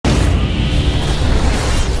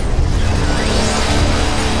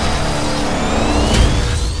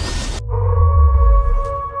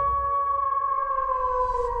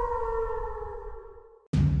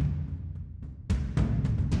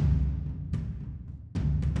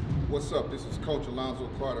What's up? This is Coach Alonzo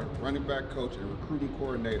Carter, running back coach and recruiting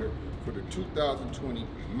coordinator for the 2020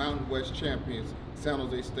 Mountain West champions San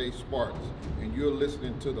Jose State Spartans, and you're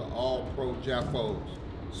listening to the All-Pro Jaffos.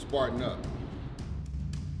 Spartan up.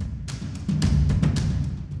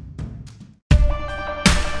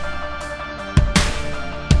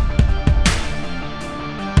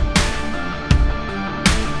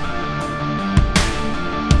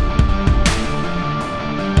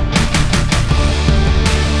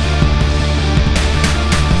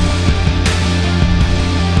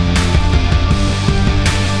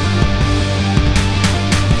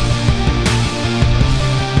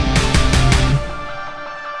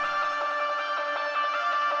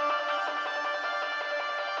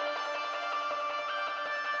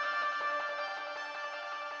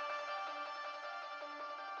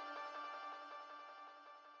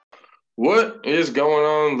 What is going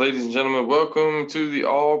on, ladies and gentlemen? Welcome to the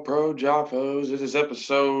All-Pro Jaffos. This is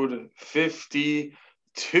episode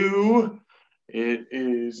 52. It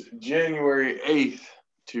is January 8th,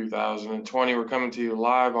 2020. We're coming to you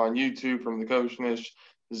live on YouTube from the Coach Nish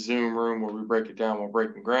Zoom room where we break it down while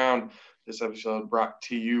breaking ground. This episode brought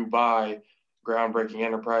to you by Groundbreaking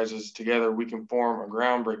Enterprises. Together we can form a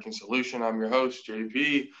groundbreaking solution. I'm your host,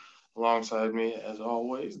 JP. Alongside me, as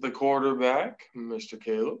always, the quarterback, Mr.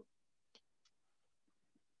 Caleb.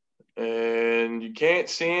 And you can't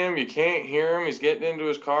see him, you can't hear him. He's getting into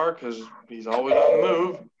his car because he's always on the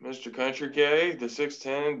move. Mr. Country K, the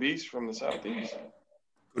 6'10" beast from the Southeast.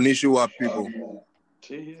 Konnichiwa, people.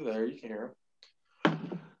 See, he's there. You can hear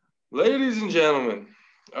him. Ladies and gentlemen,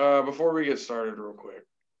 before we get started real quick,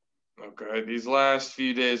 okay, these last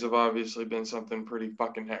few days have obviously been something pretty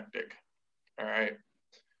fucking hectic. All right.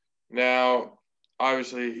 Now,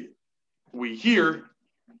 obviously, we here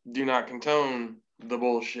do not condone the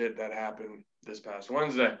bullshit that happened this past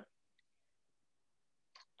Wednesday.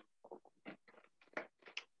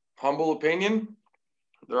 Humble opinion,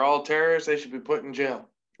 they're all terrorists. They should be put in jail,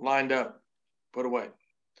 lined up, put away.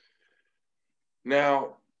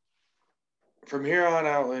 Now, from here on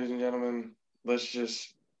out, ladies and gentlemen, let's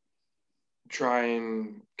just try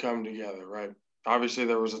and come together, right? Obviously,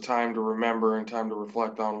 there was a time to remember and time to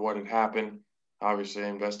reflect on what had happened. Obviously,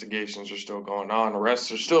 investigations are still going on.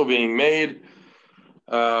 Arrests are still being made.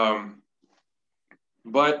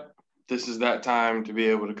 But this is that time to be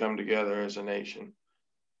able to come together as a nation.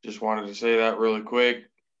 Just wanted to say that really quick.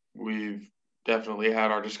 We've definitely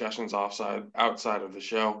had our discussions outside of the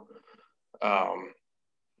show,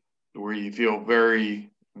 where you feel very,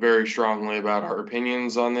 very strongly about our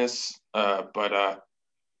opinions on this. But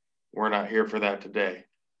we're not here for that today.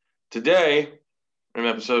 Today, in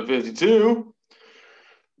episode 52,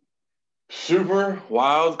 Super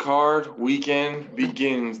Wild Card Weekend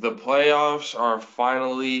begins. The playoffs are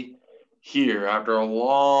finally here after a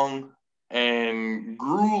long and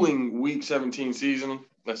grueling Week 17 season,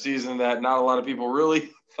 a season that not a lot of people really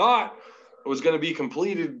thought was going to be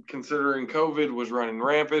completed considering COVID was running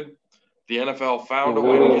rampant. The NFL found a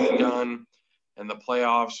way to get it done, and the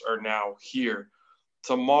playoffs are now here.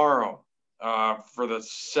 Tomorrow, for the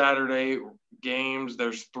Saturday games,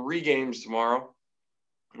 there's 3 games tomorrow.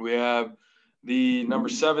 We have the number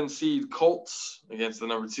 7 seed Colts against the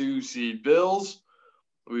number 2 seed Bills.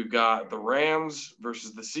 We've got the Rams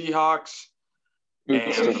versus the Seahawks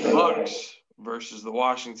and the Bucs versus the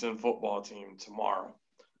Washington football team tomorrow.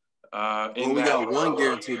 We got one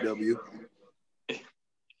guaranteed W. We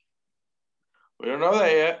don't know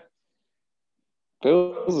that yet.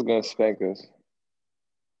 Bills is going to spank us.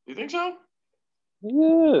 You think so?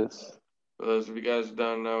 Yes. For those of you guys who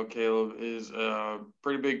don't know, Caleb is a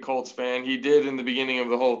pretty big Colts fan. He did, in the beginning of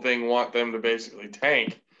the whole thing, want them to basically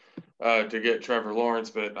tank to get Trevor Lawrence,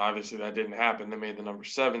 but obviously that didn't happen. They made the number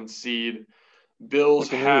 7 seed. Bills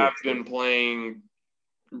have been playing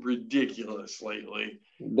ridiculous lately.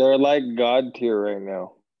 They're like God tier right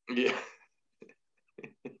now. Yeah.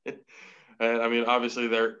 And, I mean, obviously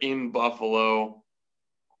they're in Buffalo.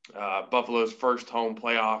 Buffalo's first home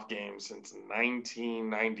playoff game since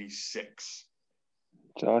 1996.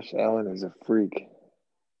 Josh Allen is a freak.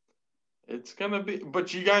 It's going to be –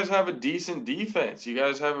 but you guys have a decent defense. You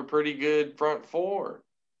guys have a pretty good front 4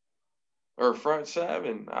 or front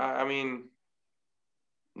 7. I mean,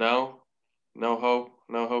 no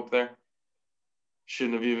hope there.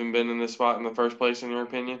 Shouldn't have even been in this spot in the first place, in your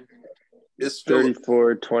opinion? It's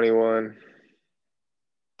 34-21.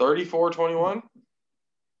 34-21?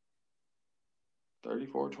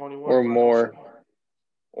 34-21 or more.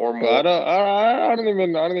 Or more. But I don't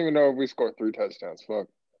even know if we scored 3 touchdowns. Fuck.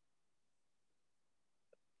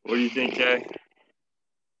 What do you think, Kay?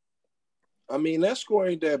 I mean, that score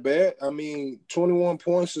ain't that bad. I mean, 21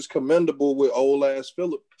 points is commendable with old ass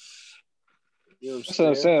Phillip. You know That's what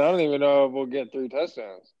I'm saying. I don't even know if we'll get 3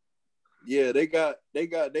 touchdowns. Yeah, they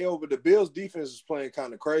over the Bills defense is playing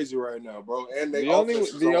kind of crazy right now, bro. And they offense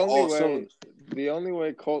is on all cylinders. The only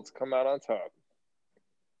way Colts come out on top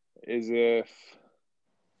is if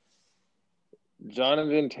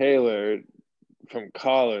Jonathan Taylor from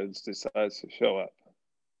college decides to show up.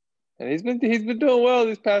 And he's been doing well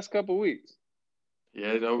these past couple weeks.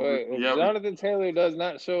 Yeah, but if Jonathan Taylor does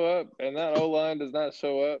not show up and that O-line does not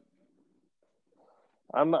show up,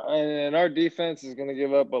 and our defense is going to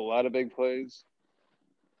give up a lot of big plays,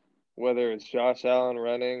 whether it's Josh Allen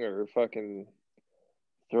running or fucking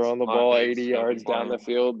throwing the ball 80 yards down the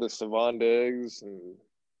field to Stephon Diggs. And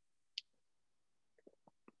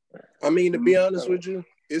I mean, to be honest with you,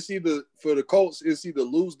 it's either for the Colts, it's either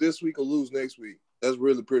lose this week or lose next week. That's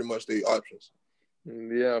really pretty much the options.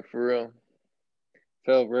 Yeah, for real.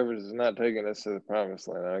 Philip Rivers is not taking us to the promised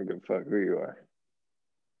land. I don't give a fuck who you are.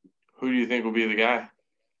 Who do you think will be the guy?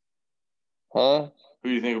 Huh? Who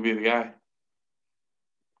do you think will be the guy?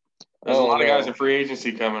 There's a lot of guys in free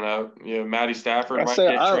agency coming up. You know, Matty Stafford might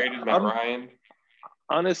get traded, Matt Ryan.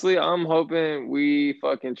 Honestly, I'm hoping we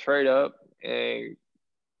fucking trade up and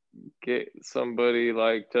get somebody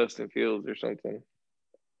like Justin Fields or something.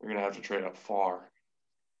 We're going to have to trade up far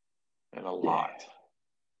and a lot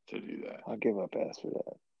to do that. I'll give up ass for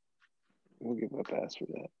that. We'll give up ass for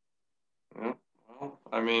that. Yeah, well,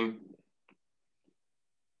 I mean,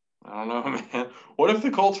 I don't know, man. What if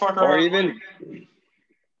the Colts fuck around? Or even...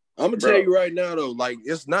 I'm going to tell you right now, though, like,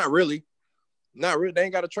 it's not really. They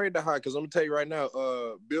ain't got to trade that high because I'm going to tell you right now,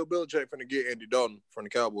 Bill Belichick finna get Andy Dalton from the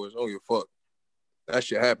Cowboys. I don't give a fuck. That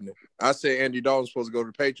shit happening. I said Andy Dalton's supposed to go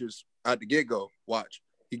to the Patriots at the get-go. Watch.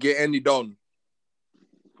 He get Andy Dalton.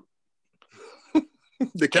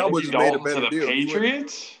 The Cowboys just made a better deal.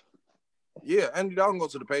 Patriots? Yeah, Andy Dalton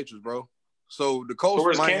goes to the Patriots, bro. So the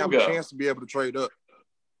Colts might have a chance to be able to trade up.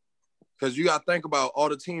 Because you got to think about all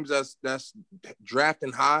the teams that's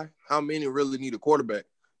drafting high, how many really need a quarterback?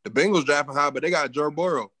 The Bengals drafting high, but they got Joe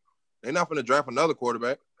Burrow. They're not going to draft another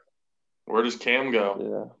quarterback. Where does Cam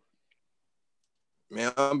go? Yeah. Man,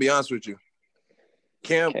 I'm going to be honest with you.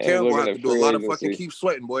 Cam will have to do a lot of fucking keep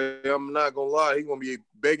sweating, boy. I'm not going to lie. He's going to be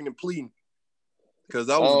begging and pleading. Because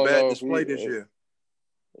that was a bad display this year.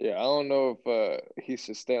 Yeah, I don't know if he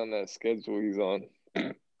should stay on that schedule he's on.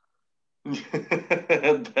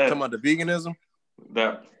 Talking about the veganism?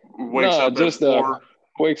 That wakes up at 4.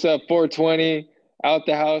 Wakes up 4:20, out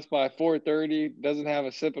the house by 4:30, doesn't have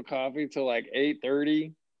a sip of coffee till like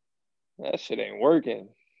 8:30. That shit ain't working.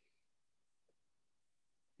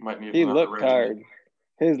 He looked tired.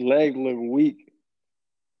 His legs look weak.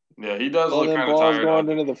 Yeah, he does look kind of tired. Going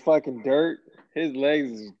into the fucking dirt. His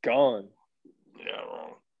legs is gone. Yeah,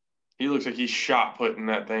 well, he looks like he's shot putting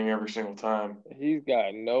that thing every single time. He's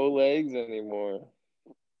got no legs anymore.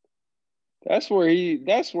 That's where he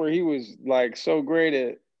was like so great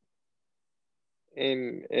at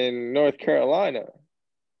in North Carolina.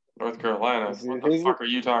 North Carolina? What the fuck are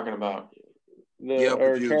you talking about?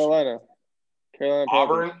 Carolina.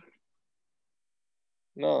 Auburn? Panthers.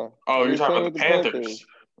 No. Oh, you're talking about the Panthers.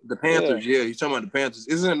 The Panthers, yeah. He's talking about the Panthers.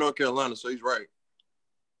 Isn't it North Carolina, so he's right.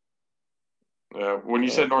 Yeah, when you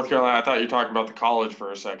said North Carolina, I thought you were talking about the college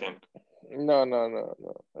for a second. No.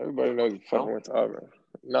 Everybody knows he fucking went to Auburn.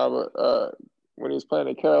 No, but when he was playing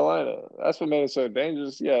in Carolina, that's what made it so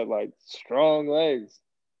dangerous. He had, like, strong legs.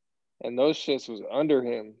 And those shits was under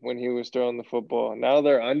him when he was throwing the football. Now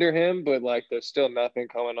they're under him, but, like, there's still nothing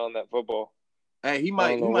coming on that football. Hey, he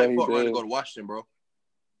might fuck around and go to Washington, bro.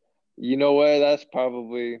 You know what? That's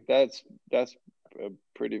a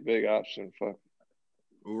pretty big option. Fuck.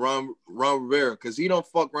 Ron Rivera, because he don't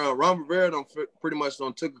fuck around. Ron Rivera pretty much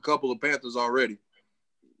took a couple of Panthers already.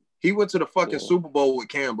 He went to the fucking Super Bowl with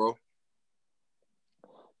Cam, bro.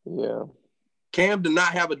 Yeah. Cam did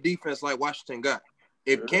not have a defense like Washington got.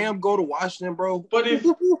 If Cam go to Washington, bro. But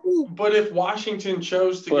if Washington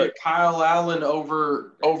chose to get Kyle Allen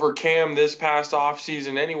over Cam this past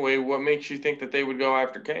offseason anyway, what makes you think that they would go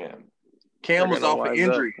after Cam? Cam was off an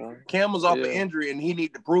injury. Cam was off an injury, and he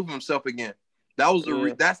needed to prove himself again. That was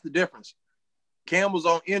that's the difference. Cam was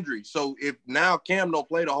on injury, so if now Cam don't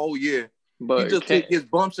play the whole year, he just took his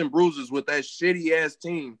bumps and bruises with that shitty ass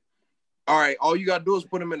team. All right, all you gotta do is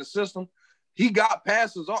put him in the system. He got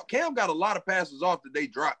passes off. Cam got a lot of passes off that they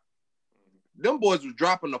dropped. Them boys was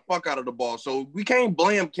dropping the fuck out of the ball, so we can't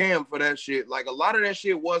blame Cam for that shit. Like, a lot of that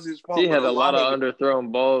shit was his fault. He had a lot of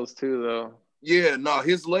underthrown balls too, though. Yeah, no,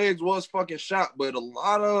 his legs was fucking shot, but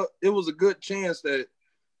it was a good chance that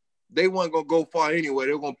they weren't gonna go far anyway.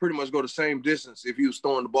 They were gonna pretty much go the same distance if he was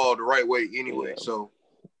throwing the ball the right way anyway. Yeah. So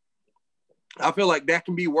I feel like that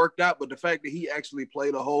can be worked out. But the fact that he actually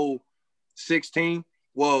played a whole 16,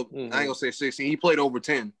 well, I ain't gonna say 16. He played over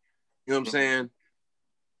 10. You know what I'm saying?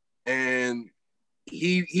 And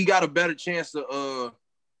he got a better chance to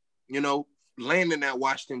landing that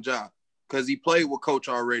Washington job because he played with coach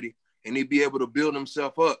already and he'd be able to build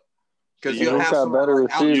himself up. Because you'll have some better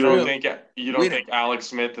like you don't think Alex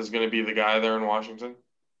Smith is going to be the guy there in Washington?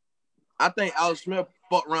 I think Alex Smith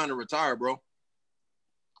fucked around and retired, bro.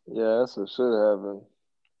 Yeah, that's what should happen.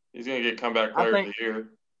 He's going to get comeback player of the year.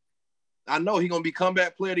 I know he's going to be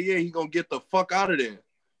comeback player of the year. He's going to get the fuck out of there.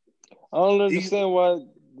 I don't understand why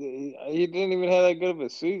he didn't even have that good of a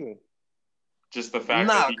season. Just the fact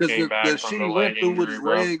that he came back from the leg injury, with his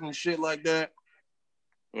leg and shit like that.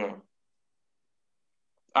 Yeah.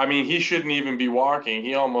 I mean, he shouldn't even be walking.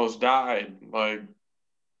 He almost died,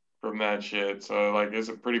 from that shit. So, it's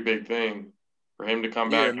a pretty big thing for him to come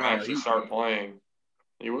back and actually start playing.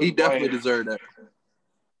 He definitely deserved that.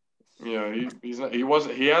 Yeah,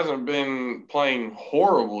 he hasn't been playing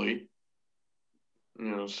horribly.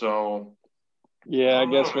 So. Yeah, I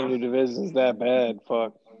guess when your division's that bad,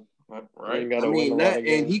 fuck. Right. I mean that,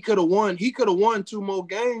 and he could have won. He could have won 2 more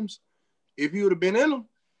games if he would have been in them.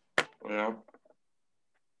 Yeah.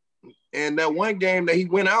 And that one game that he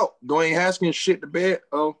went out, Dwayne Haskins shit the bed.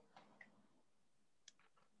 Oh.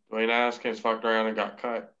 Dwayne Haskins fucked around and got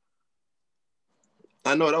cut.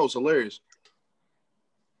 I know, that was hilarious.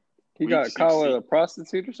 He got caught with a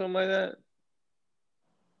prostitute or something like that?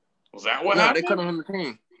 Was that what happened? They cut him from the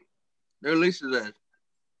team. They released his ass.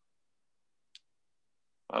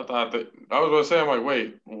 I thought that – I was going to say, I'm like,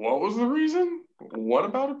 wait, what was the reason? What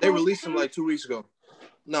about it? They released him 2 weeks ago.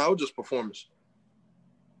 No, it was just performance.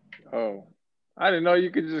 Oh. I didn't know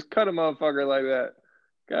you could just cut a motherfucker like that.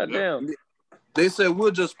 Goddamn. Yeah. They said,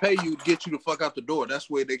 we'll just pay you to get you the fuck out the door. That's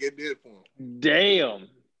the way they did for him. Damn.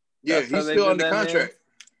 Yeah, he's still under contract.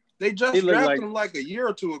 They just drafted him a year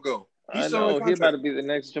or 2 ago. I know. He's about to be the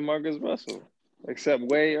next Jamarcus Russell, except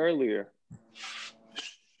way earlier.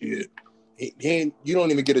 Shit. You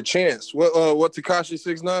don't even get a chance. What Tekashi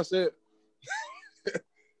 6ix9ine said?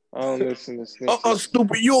 I don't listen to snitches.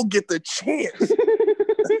 Stupid, you'll get the chance.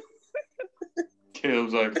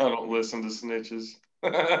 Caleb's like, I don't listen to snitches.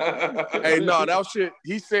 Hey, no, that shit.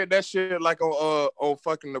 He said that shit on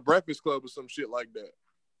fucking The Breakfast Club or some shit like that.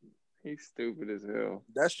 He's stupid as hell.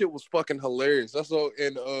 That shit was fucking hilarious. That's all.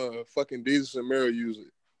 And fucking Jesus and Mary use it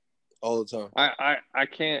all the time. I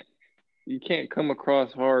can't. You can't come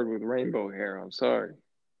across hard with rainbow hair. I'm sorry.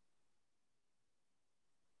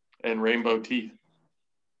 And rainbow teeth.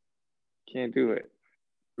 Can't do it.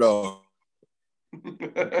 No. I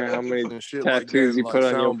don't care how many tattoos you put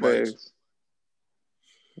on your face.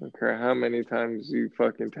 I don't care how many times you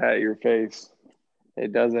fucking tat your face.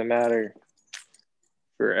 It doesn't matter.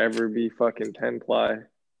 Forever be fucking 10-ply.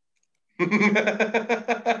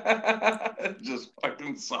 Just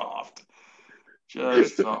fucking soft.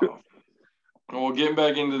 Just soft. Well, getting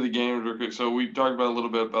back into the games real quick. So we talked about a little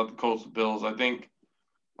bit about the Colts and Bills. I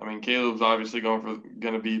mean, Caleb's obviously going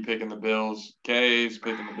to be picking the Bills. Kay's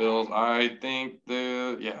picking the Bills. I think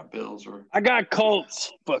Bills are. I got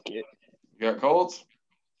Colts. Fuck it. You got Colts?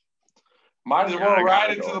 Might as well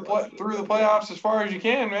ride it through the playoffs as far as you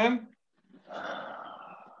can, man.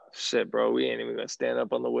 Shit, bro. We ain't even going to stand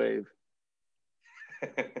up on the wave.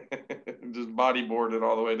 Just bodyboard it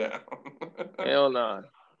all the way down. Hell no.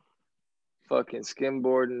 Fucking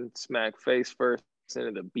skimboarding, smack face first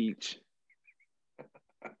into the beach.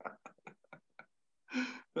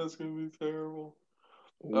 That's going to be terrible.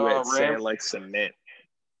 Wet sand like cement.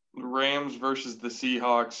 The Rams versus the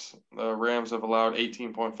Seahawks. The Rams have allowed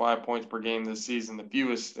 18.5 points per game this season, the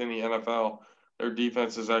fewest in the NFL. Their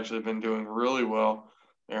defense has actually been doing really well.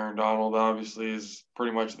 Aaron Donald obviously is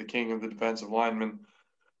pretty much the king of the defensive linemen.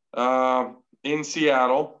 In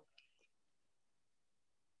Seattle,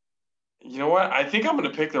 you know what? I think I'm going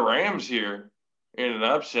to pick the Rams here in an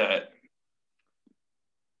upset.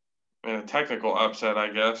 In a technical upset,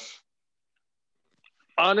 I guess.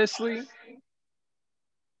 Honestly,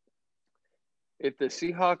 if the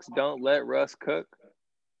Seahawks don't let Russ cook,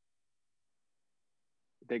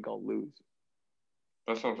 they're going to lose.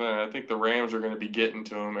 That's what I'm saying. I think the Rams are going to be getting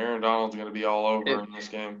to him. Aaron Donald's going to be all over in this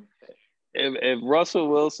game. If Russell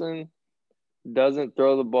Wilson doesn't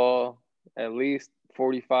throw the ball at least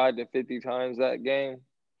 45 to 50 times that game,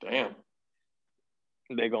 damn,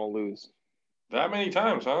 they're going to lose. That many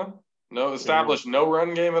times, huh? No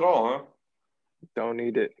run game at all, huh? Don't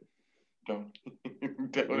need it. Don't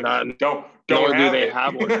Nor do have they it.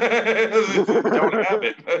 have one. Don't have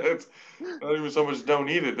it. It's not even so much don't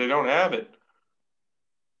need it. They don't have it.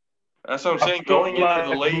 That's what I'm saying. Going into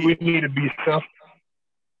the late, we need to be sensible.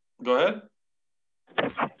 Go ahead.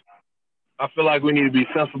 I feel like we need to be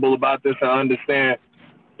sensible about this and understand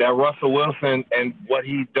that Russell Wilson and what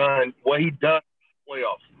he does in the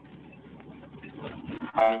playoffs.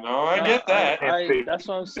 No, I get that. That's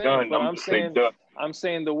what I'm saying. But I'm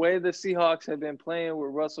saying the way the Seahawks have been playing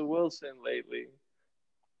with Russell Wilson lately,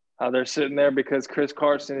 how they're sitting there because Chris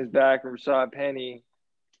Carson is back and Rashad Penny.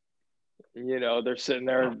 They're sitting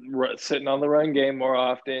there sitting on the run game more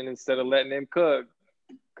often instead of letting him cook.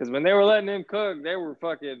 Because when they were letting him cook, they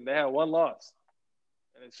had one loss.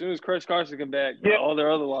 And as soon as Chris Carson came back, all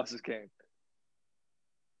their other losses came.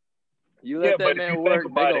 You let that man work,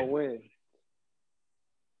 they're going to win.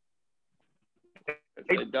 If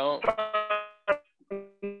they don't.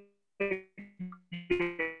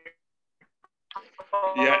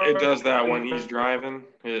 Yeah, it does that when he's driving.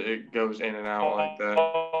 It goes in and out like that.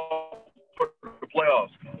 The playoffs.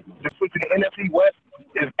 Just switch to the NFC West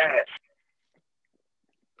is ass.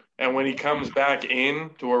 And when he comes back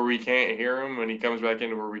in to where we can't hear him,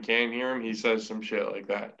 he says some shit like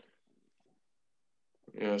that.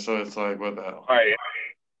 Yeah, so it's like, what the hell? All right.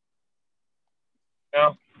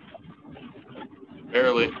 Now?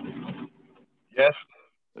 Barely. Yes?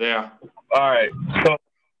 Yeah. All right. So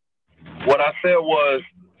what I said was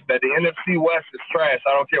that the NFC West is trash.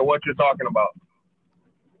 I don't care what you're talking about.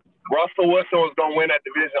 Russell Wilson was going to win that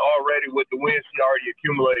division already with the wins he already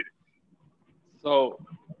accumulated. So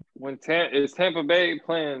is Tampa Bay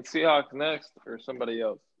playing Seahawks next or somebody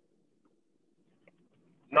else?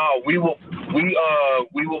 No, we will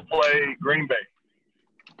play Green Bay.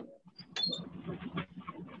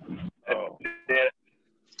 Oh. Is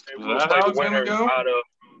that how it's gonna go?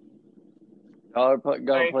 Y'all are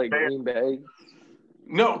gonna play Green Bay.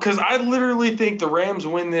 No, because I literally think the Rams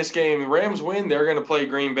win this game. The Rams win, they're gonna play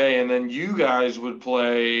Green Bay, and then you guys would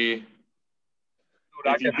play. Dude,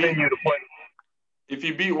 I continue to play. If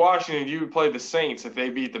you beat Washington, you would play the Saints if they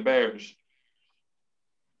beat the Bears.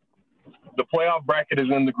 The playoff bracket is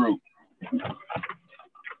in the group.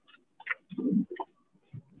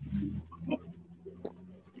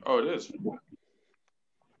 Oh, it is.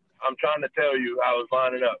 I'm trying to tell you how it's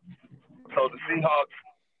lining up. So the Seahawks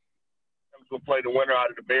will play the winner out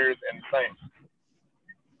of the Bears and the Saints.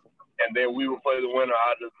 And then we will play the winner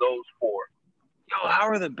out of those four. Yo, how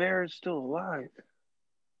are the Bears still alive?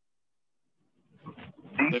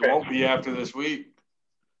 They won't be after this week.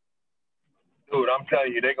 Dude, I'm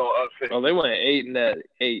telling you, they're going to upset. Oh, they went 8 in that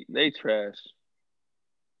 8. They trash.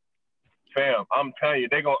 Fam, I'm telling you,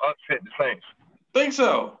 they're going to upset the Saints. Think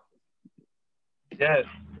so? Yes.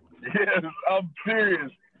 Yes, I'm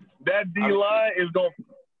serious. That D-line is going to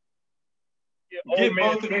get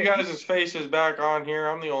both of you guys' faces back on here.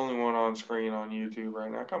 I'm the only one on screen on YouTube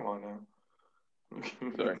right now. Come on now.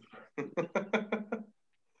 Sorry.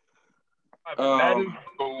 That is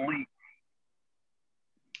elite.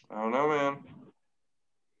 I don't know, man.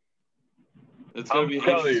 It's going to be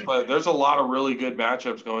interesting. But there's a lot of really good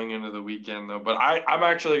matchups going into the weekend, though. But I'm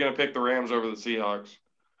actually going to pick the Rams over the Seahawks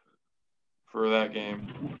for that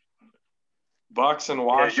game. Bucs and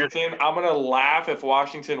Washington. I'm going to laugh if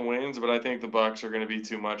Washington wins, but I think the Bucs are going to be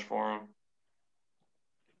too much for them.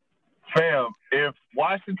 Fam, if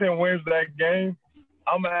Washington wins that game,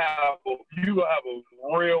 you gonna have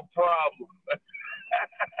a real problem.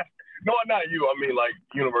 No, not you. I mean, like,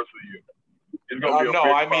 universally you. It's gonna be a big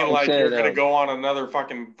problem. Like you're going to go on another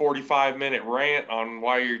fucking 45-minute rant on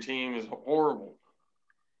why your team is horrible.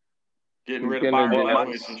 Getting rid of Byron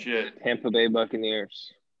Leftwich and shit. Tampa Bay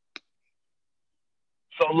Buccaneers.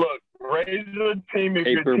 So, look, raise your team if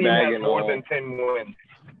your team has more than 10 wins.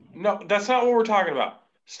 No, that's not what we're talking about.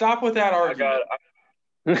 Stop with that argument.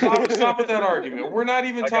 Stop with that argument. We're not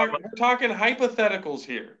even talking – we're talking hypotheticals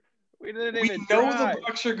here. We know the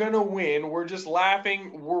Bucs are going to win. We're just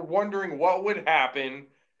laughing. We're wondering what would happen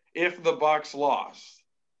if the Bucs lost.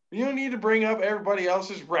 You don't need to bring up everybody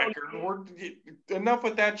else's record. Enough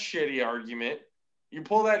with that shitty argument. You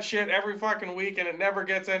pull that shit every fucking week and it never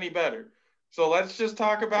gets any better. So let's just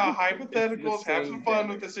talk about hypotheticals, have some fun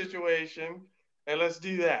with the situation, and let's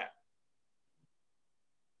do that.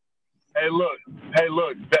 Hey,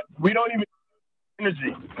 look. We don't even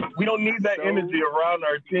energy. We don't need that energy around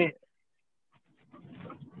our team.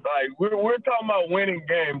 Like we're talking about winning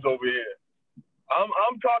games over here.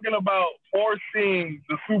 I'm talking about forcing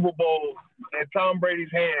the Super Bowl in Tom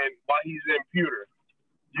Brady's hand while he's in pewter.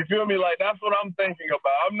 You feel me? Like that's what I'm thinking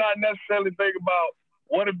about. I'm not necessarily thinking about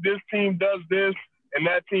what if this team does this and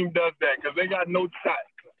that team does that because they got no shot.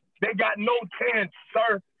 They got no chance,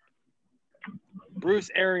 sir. Bruce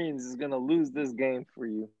Arians is going to lose this game for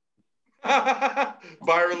you.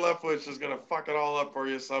 Byron Leftwich is going to fuck it all up for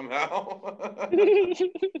you somehow.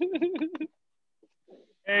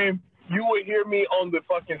 And you would hear me on the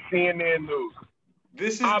fucking CNN news.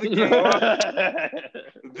 This is the game.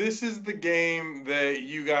 This is the game that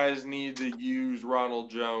you guys need to use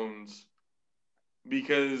Ronald Jones,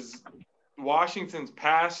 because Washington's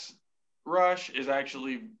pass rush is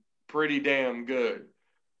actually pretty damn good.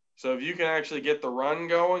 So if you can actually get the run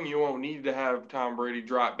going, you won't need to have Tom Brady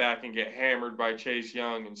drop back and get hammered by Chase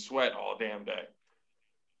Young and sweat all damn day.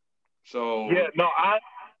 So yeah, no,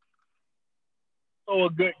 a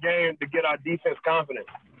good game to get our defense confidence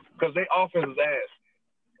because they offense is ass.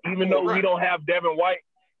 Even though we don't have Devin White,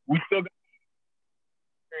 we still got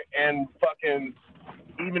and fucking.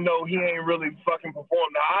 Even though he ain't really fucking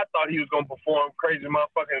performed, now I thought he was gonna perform crazy,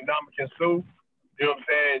 motherfucking Ndamukong Suh. You know what I'm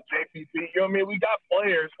saying? JPP. You know what I mean? We got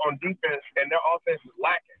players on defense, and their offense is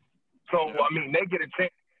lacking. So I mean, they get a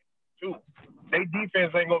chance too. Their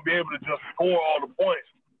defense ain't gonna be able to just score all the points.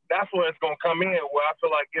 That's where it's gonna come in. Where I feel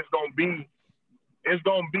like it's gonna be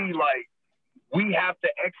like we have to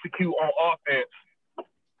execute on offense,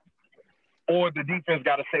 or the defense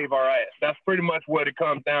got to save our ass. That's pretty much what it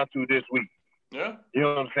comes down to this week. Yeah. You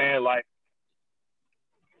know what I'm saying? Like,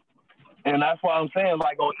 and that's why I'm saying,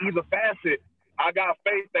 like, on either facet, I got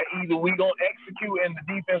faith that either we gonna execute and the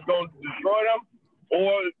defense gonna destroy them,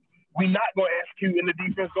 or we not gonna execute and the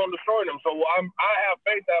defense gonna destroy them. So I have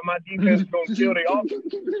faith that my defense is gonna kill their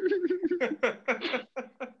offense.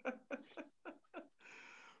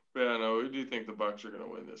 Yeah, no, we do think the Bucs are gonna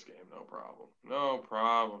win this game. No problem. No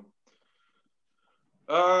problem.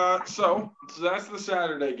 So that's the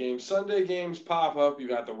Saturday game. Sunday games pop up. You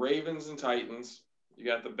got the Ravens and Titans. You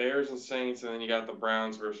got the Bears and Saints, and then you got the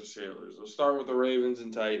Browns versus Steelers. We'll start with the Ravens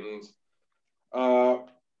and Titans.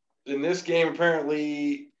 In this game,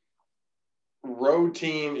 apparently, road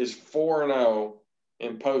team is 4-0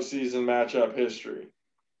 in postseason matchup history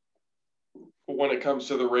when it comes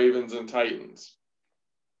to the Ravens and Titans.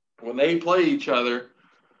 When they play each other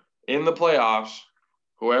in the playoffs,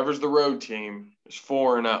 whoever's the road team is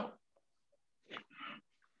 4-0.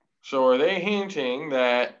 So are they hinting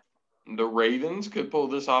that the Ravens could pull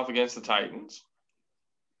this off against the Titans?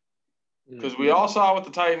 Because we all saw what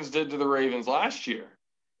the Titans did to the Ravens last year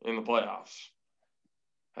in the playoffs.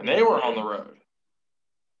 And they were on the road.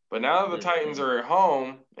 But now that the Titans are at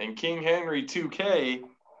home and King Henry 2K,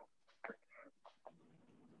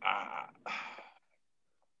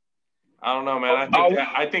 I don't know, man.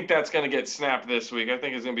 I think that's going to get snapped this week. I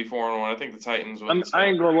think it's going to be 4-1. I think the Titans win. I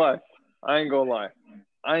ain't going to lie.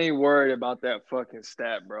 I ain't worried about that fucking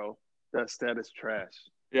stat, bro. That stat is trash.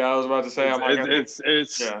 Yeah, I was about to say.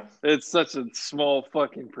 It's such a small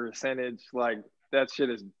fucking percentage. Like, that shit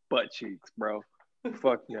is butt cheeks, bro.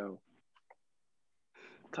 Fuck no.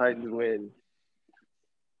 Titans win.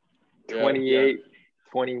 28-21.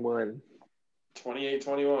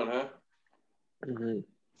 28-21, huh? Mm-hmm.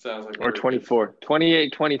 Sounds like. Or 24.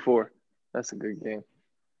 28-24. That's a good game.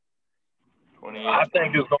 28. I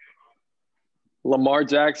think it's Lamar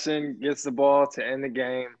Jackson gets the ball to end the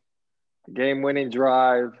game. Game-winning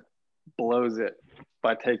drive, blows it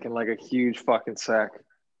by taking like a huge fucking sack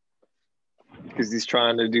because he's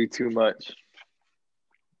trying to do too much.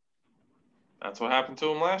 That's what happened to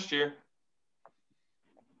him last year.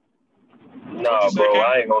 Nah, bro,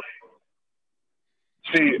 I ain't gonna.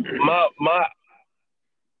 See, my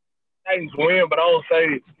Titans win, but I don't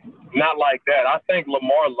say not like that. I think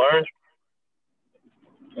Lamar learns.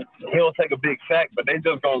 He'll take a big sack, but they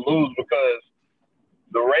just gonna lose because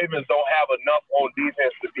the Ravens don't have enough on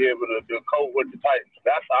defense to be able to cope with the Titans.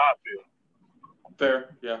 That's how I feel.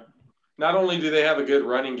 Fair, yeah. Not only do they have a good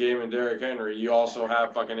running game in Derrick Henry, you also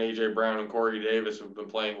have fucking A.J. Brown and Corey Davis who've been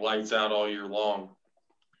playing lights out all year long.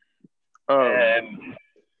 And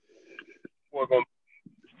we're going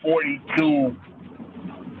 42-21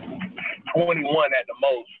 at the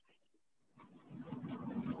most.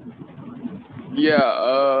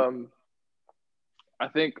 Yeah, I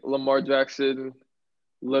think Lamar Jackson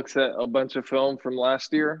looks at a bunch of film from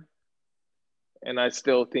last year, and I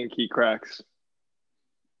still think he cracks.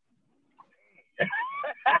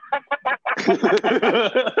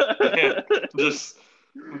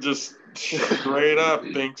 just straight up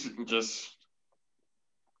thinks just.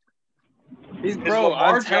 Is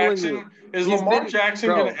Lamar Jackson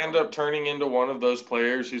going to end up turning into one of those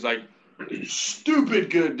players who's like stupid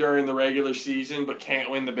good during the regular season but can't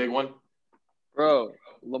win the big one? Bro,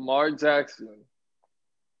 Lamar Jackson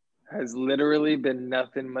has literally been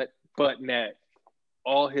nothing but net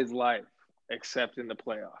all his life, except in the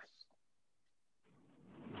playoffs.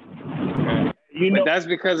 Okay. But that's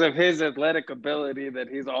because of his athletic ability that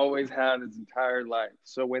he's always had his entire life.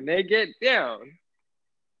 So when they get down,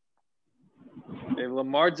 if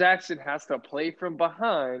Lamar Jackson has to play from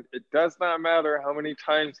behind, it does not matter how many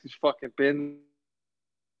times he's fucking been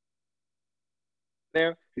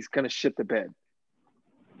there, he's going to shit the bed.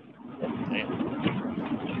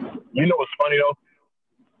 You know what's funny, though?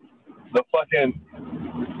 The fucking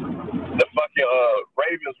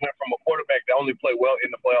Ravens went from a quarterback that only played well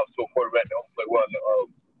in the playoffs to a quarterback that only played well in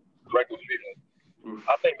the regular season. Oof.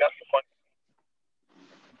 I think that's the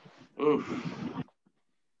funny. Oof.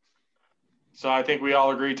 So I think we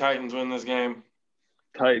all agree Titans win this game.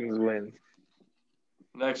 Titans win.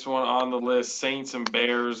 Next one on the list, Saints and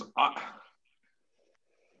Bears.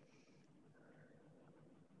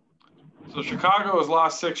 So Chicago has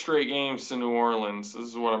lost 6 straight games to New Orleans. This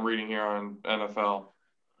is what I'm reading here on NFL.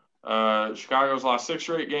 Chicago's lost 6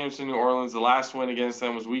 straight games to New Orleans. The last win against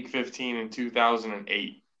them was Week 15 in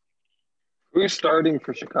 2008. Who's starting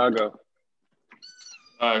for Chicago?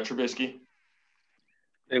 Trubisky.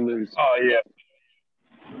 They lose. Oh, yeah.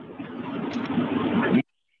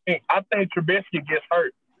 I think Trubisky gets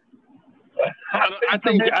hurt. I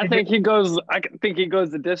think he goes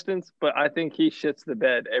the distance, but I think he shits the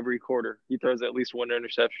bed every quarter. He throws at least one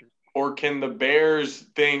interception. Or can the Bears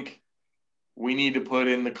think we need to put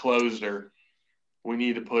in the closer? We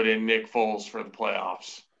need to put in Nick Foles for the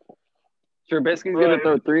playoffs. Trubisky's going to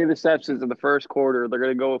throw 3 interceptions in the first quarter. They're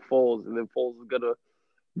going to go with Foles, and then Foles is going to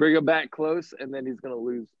bring him back close, and then he's going to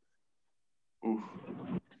lose. Oof.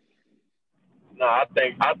 No, I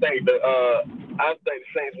think the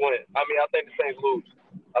Saints win. I think the Saints lose.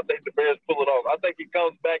 I think the Bears pull it off. I think he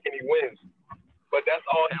comes back and he wins. But that's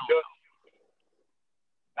all he does.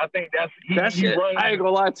 I think he runs. I ain't gonna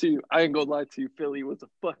lie to you. Philly was a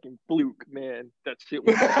fucking fluke, man. That shit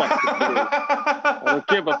was a fucking fluke. I don't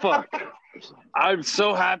give a fuck. I'm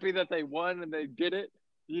so happy that they won and they did it.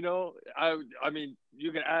 You know, I mean,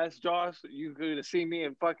 you can ask Josh. You could have seen me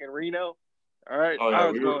in fucking Reno. All right. Oh,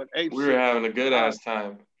 yeah, we were having a good ass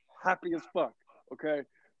time. Happy as fuck. Okay.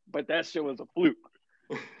 But that shit was a fluke.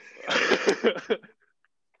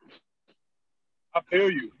 I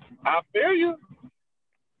feel you.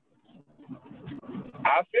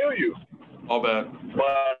 All bad.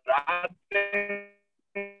 But I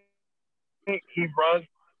think he runs.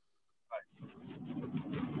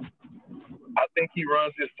 I think he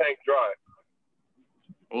runs his tank dry.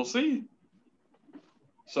 We'll see.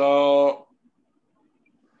 So.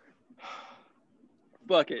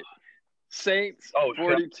 Fuck it. Saints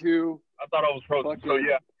 42. I thought I was frozen. So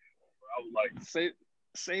yeah. I was like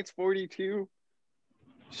Saints 42.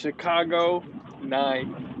 Chicago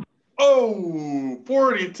 9. Oh,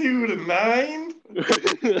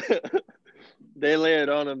 42-9. They lay it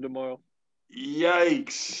on them tomorrow.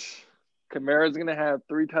 Yikes. Kamara's gonna have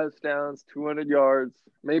 3 touchdowns, 200 yards,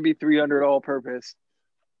 maybe 300 all-purpose.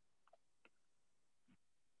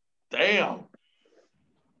 Damn.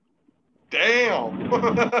 he did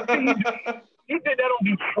that on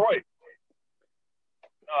Detroit.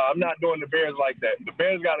 I'm not doing the Bears like that. The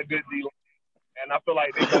Bears got a good deal, and I feel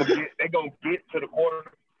like they're gonna get to the quarter.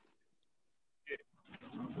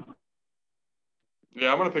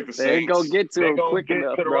 Yeah, I'm gonna pick the Saints. They ain't gonna get to him quick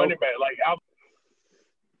enough, to the bro. running back. Like,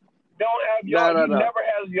 don't have yards. No. He never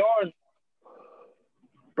has yards.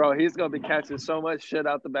 Bro, he's gonna be catching so much shit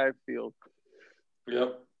out the backfield.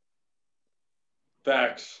 Yep.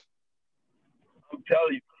 Facts. I'm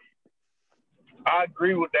telling you, I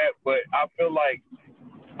agree with that, but I feel like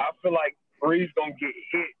Breeze gonna get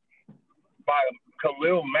hit by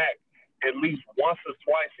Khalil Mack at least once or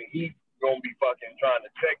twice, and he's gonna be fucking trying to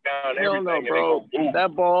check down everything. No, bro.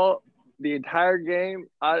 That ball, the entire game,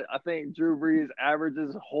 I think Drew Brees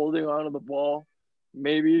averages holding onto the ball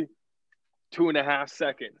maybe 2.5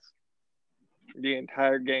 seconds. The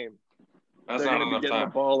entire game. That's They're not gonna enough be getting time.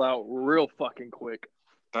 the ball out real fucking quick.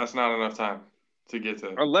 That's not enough time to get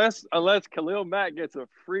to. Unless Khalil Mack gets a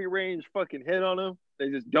free range fucking hit on him, they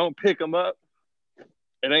just don't pick him up.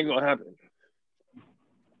 It ain't gonna happen.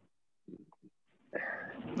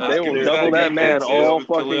 They will double that man all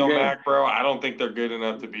fucking Khalil game. Mack, bro. I don't think they're good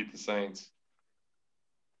enough to beat the Saints.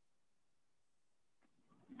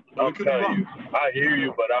 I'm telling you, I hear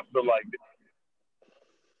you, but I feel like the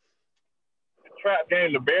trap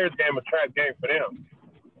game, the Bears game, a trap game for them.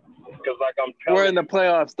 Because, like I'm telling you, we're in the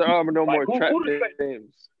playoffs. There are no more trap who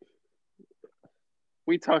games.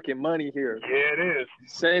 We talking money here. Yeah, it is.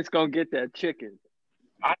 Saints gonna get that chicken.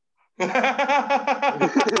 Nah.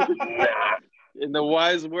 In the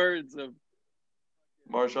wise words of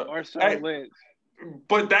Marshawn Lynch.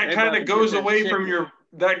 But that kind of goes away from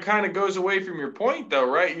your point, though,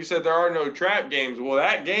 right? You said there are no trap games. Well,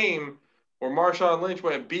 that game where Marshawn Lynch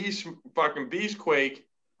went beastquake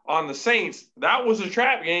on the Saints, that was a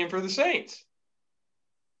trap game for the Saints.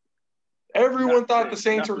 Everyone thought the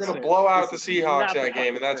Saints were going to blow out the Seahawks that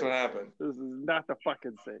game, and that's what happened. This is not the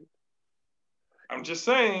fucking Saints. I'm just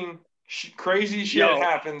saying, crazy shit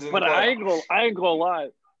happens in the playoffs. But I ain't gonna lie.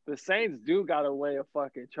 The Saints do got a way of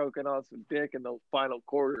fucking choking on some dick in the final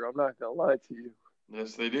quarter. I'm not gonna lie to you.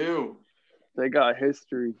 Yes, they do. They got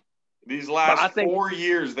history. These last 4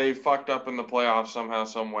 years, they've fucked up in the playoffs somehow,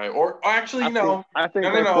 some way. Or actually, no. I think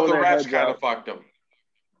No. The rest kind of fucked them.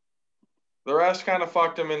 The rest kind of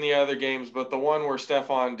fucked them in the other games, but the one where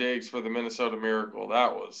Stephon Diggs for the Minnesota Miracle,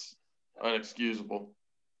 that was unexcusable.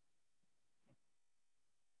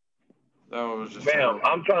 That was just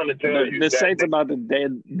I'm trying to tell you. The Saints about to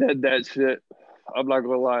dead that shit. I'm not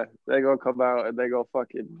gonna lie. They gonna come out and they gonna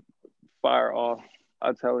fucking fire off.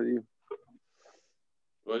 I'm telling you.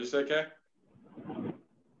 What'd you say, Kay?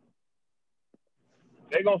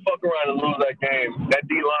 They gonna fuck around and lose that game. That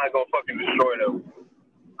D-line gonna fucking destroy them.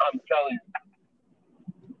 I'm telling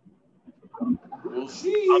you. We'll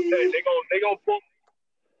see. I'm telling you, they gonna pull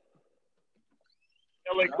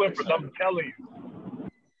LA Clippers. I'm telling you.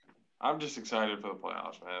 I'm just excited for the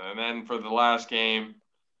playoffs, man. And then for the last game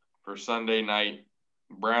for Sunday night,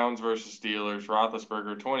 Browns versus Steelers.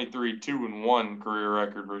 Roethlisberger, 23-2-1 career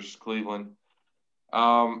record versus Cleveland.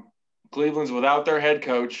 Cleveland's without their head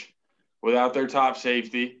coach, without their top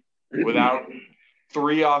safety, without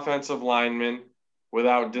 3 offensive linemen,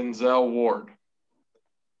 without Denzel Ward.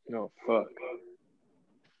 No, fuck.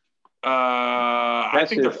 I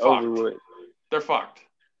think they're fucked. They're fucked.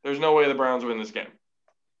 There's no way the Browns win this game.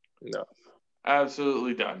 No.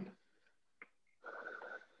 Absolutely done.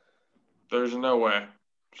 There's no way.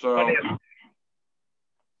 So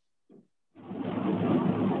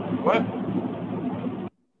what?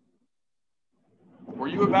 Were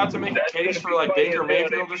you about to make a case for like Baker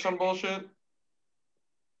Mayfield or some bullshit?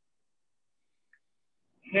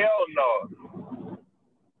 Hell no.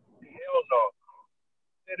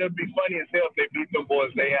 It'd be funny as hell if they beat them boys.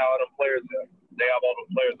 They have all them players there. They have all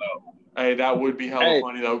the players out. Hey, that would be hella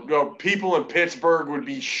funny though. Yo, people in Pittsburgh would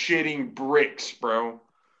be shitting bricks, bro.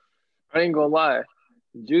 I ain't gonna lie.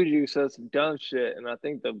 Juju said some dumb shit, and I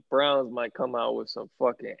think the Browns might come out with some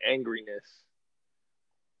fucking angriness.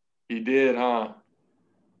 He did, huh?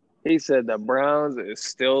 He said the Browns is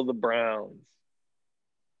still the Browns.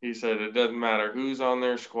 He said it doesn't matter who's on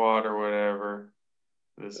their squad or whatever.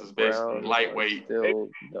 This is basically lightweight. Still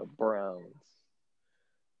the Browns.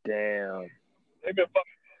 Damn. They've been fucking.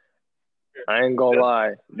 I ain't gonna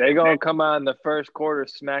lie. They gonna come out in the first quarter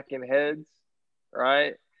smacking heads,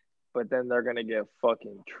 right? But then they're gonna get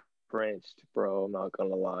fucking trenched, bro. I'm not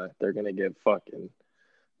gonna lie. They're gonna get fucking.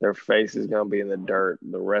 Their face is gonna be in the dirt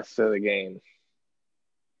the rest of the game.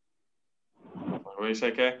 What do you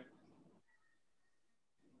say, Kay?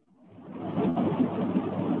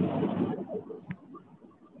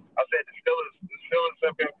 I said the Steelers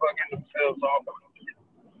have been fucking themselves off.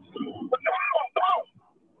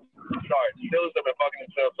 Sorry, the Steelers have been fucking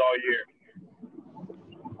themselves all year.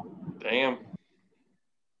 Damn.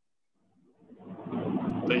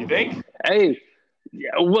 Do you think? Hey,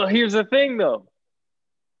 yeah. Well, here's the thing, though.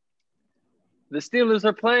 The Steelers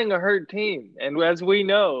are playing a hurt team, and as we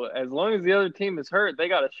know, as long as the other team is hurt, they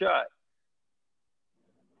got a shot.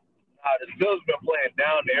 The Steelers been playing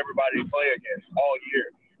down to everybody they play against all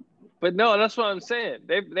year. But no, that's what I'm saying.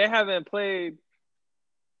 They haven't played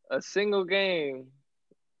a single game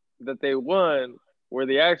that they won where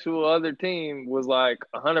the actual other team was like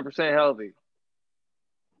 100% healthy.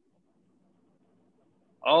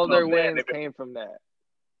 All their wins came from that.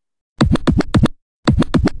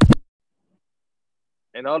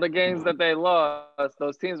 And all the games that they lost,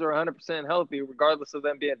 those teams were 100% healthy, regardless of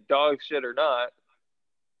them being dog shit or not.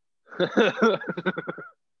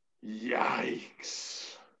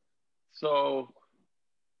 Yikes! So,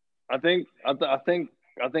 I think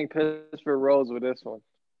Pittsburgh rolls with this one.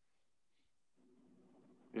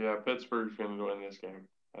 Yeah, Pittsburgh's going to win this game,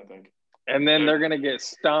 I think. And then they're going to get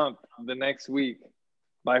stomped the next week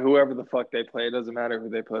by whoever the fuck they play. It doesn't matter who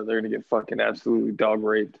they play. They're going to get fucking absolutely dog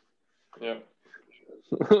raped. Yeah.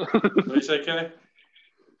 What do you say, Kenny?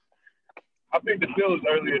 I think the Steelers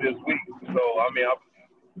earlier this week. So, I mean, I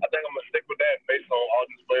think I'm going to stick with that based on all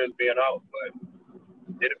these players being out. But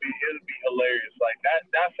it'll be hilarious. Like,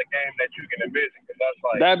 that's a game that you can envision. Because that's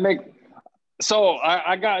like – So,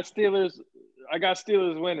 I got Steelers – I got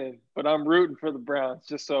Steelers winning, but I'm rooting for the Browns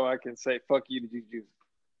just so I can say fuck you to Juju.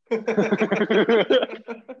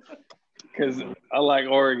 Because I'm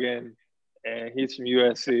Oregon, and he's from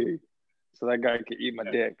USC, so that guy could eat my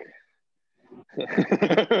dick.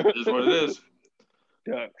 It is what it is.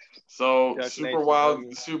 Ducks. So Duck super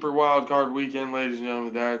Nation, wild card weekend, ladies and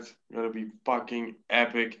gentlemen. That's gonna be fucking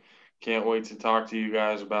epic. Can't wait to talk to you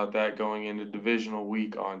guys about that going into divisional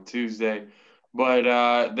week on Tuesday.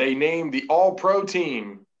 But they named the All-Pro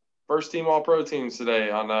team, first team All-Pro teams today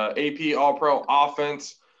on AP All-Pro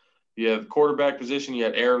offense. You have quarterback position. You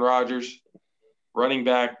had Aaron Rodgers, running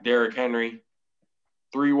back Derrick Henry,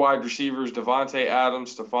 3 wide receivers Devontae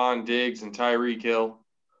Adams, Stephon Diggs, and Tyreek Hill.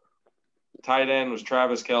 Tight end was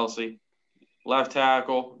Travis Kelce. Left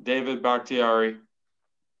tackle, David Bakhtiari.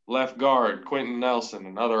 Left guard, Quentin Nelson,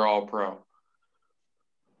 another All-Pro.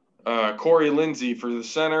 Corey Lindsey for the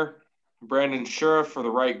center. Brandon Scherff for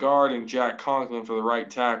the right guard. And Jack Conklin for the right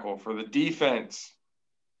tackle. For the defense,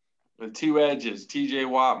 the 2 edges, TJ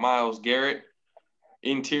Watt, Myles Garrett.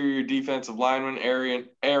 Interior defensive lineman,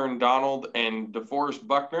 Aaron Donald and DeForest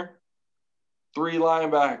Buckner. 3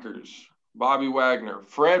 linebackers, Bobby Wagner.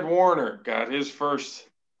 Fred Warner got his first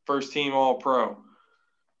team All-Pro.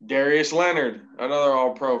 Darius Leonard, another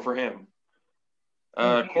All-Pro for him.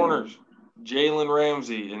 Corners, Jalen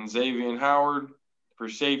Ramsey and Xavier Howard. For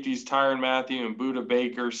safeties, Tyrann Mathieu and Budda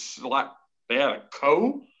Baker. They had a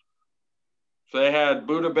co? So they had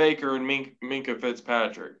Budda Baker and Minka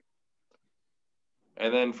Fitzpatrick.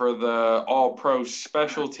 And then for the All-Pro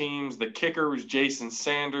special teams, the kicker was Jason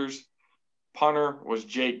Sanders. Punter was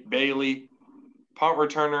Jake Bailey. Punt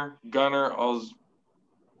returner, Gunnar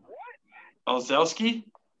Olszewski.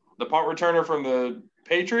 The punt returner from the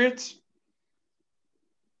Patriots.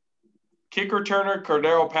 Kick returner,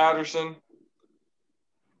 Cordero Patterson.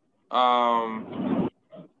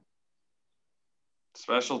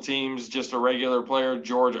 Special teams, just a regular player,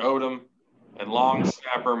 George Odom. And long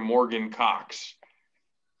snapper, Morgan Cox.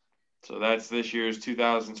 So that's this year's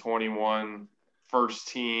 2021 first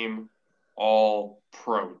team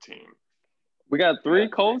All-Pro team. We got 3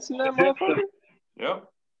 Colts in that motherfucker? Yep.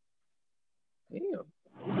 Damn.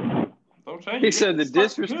 Okay. He said the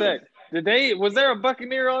disrespect. Was there a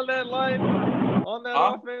Buccaneer on that line? On that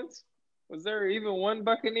offense? Was there even one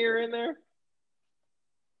Buccaneer in there?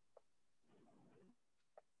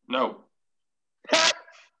 No.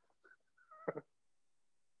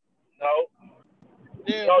 No.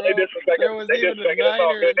 Yeah, No, bro. they disrespected. There was They even a disrespected us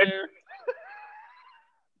all Niner in good. there.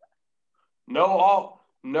 No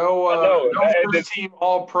first team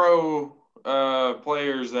All-Pro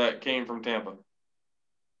players that came from Tampa.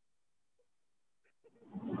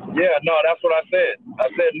 Yeah, no, that's what I said. I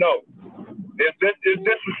said no. It's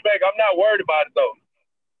disrespect. I'm not worried about it though.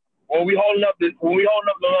 When we holding up the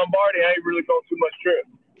Lombardi, I ain't really going too much trip.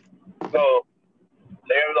 So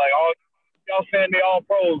they were like, "Oh, y'all saying they all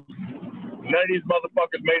pros? None of these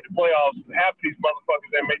motherfuckers made the playoffs. Half of these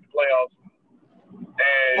motherfuckers ain't made the playoffs."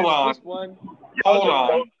 And Hold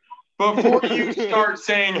on. Before you start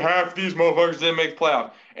saying half these motherfuckers didn't make the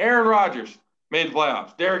playoffs, Aaron Rodgers made the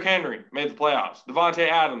playoffs. Derrick Henry made the playoffs. Devontae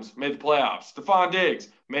Adams made the playoffs. Stephon Diggs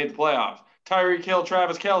made the playoffs. Tyreek Hill,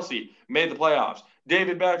 Travis Kelce made the playoffs.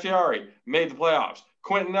 David Bakhtiari made the playoffs.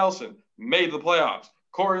 Quentin Nelson made the playoffs.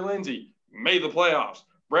 Corey Lindsey made the playoffs.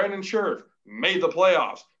 Brandon Scherff made the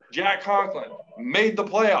playoffs. Jack Conklin made the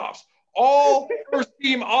playoffs. All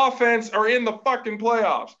first-team offense are in the fucking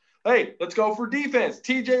playoffs. Hey, let's go for defense.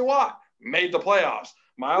 TJ Watt made the playoffs.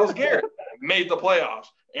 Myles Garrett made the playoffs.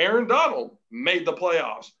 Aaron Donald made the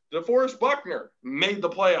playoffs. DeForest Buckner made the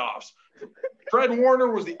playoffs. Fred Warner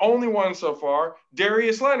was the only one so far.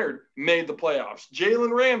 Darius Leonard made the playoffs.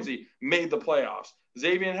 Jalen Ramsey made the playoffs.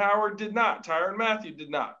 Xavier Howard did not. Tyrann Mathieu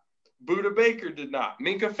did not. Budda Baker did not.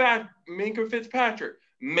 Minka Fitzpatrick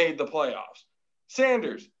made the playoffs.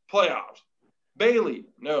 Sanders, playoffs. Bailey,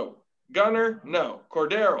 no. Gunnar, no.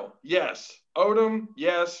 Cordero, yes. Odom,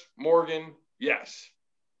 yes. Morgan, yes.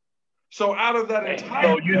 So out of that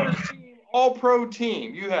entire team, All-Pro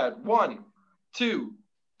team, you had 1, 2,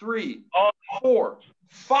 3, 4,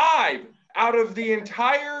 5 out of the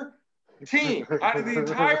entire team, out of the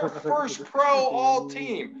entire first pro all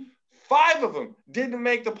team. 5 of them didn't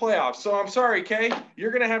make the playoffs. So I'm sorry, Kay.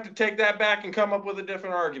 You're going to have to take that back and come up with a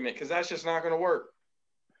different argument because that's just not going to work.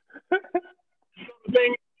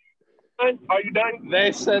 Are you done?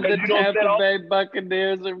 They said the Tampa Bay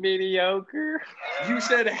Buccaneers are mediocre. You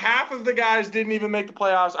said half of the guys didn't even make the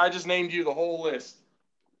playoffs. I just named you the whole list.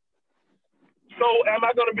 So am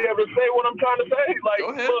I going to be able to say what I'm trying to say? Like,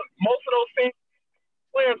 look, most of those team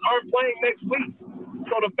players aren't playing next week.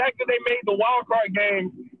 So the fact that they made the wild card game,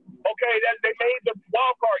 okay, that they made the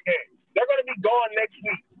wild card game. They're going to be gone next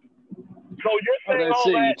week. So you're saying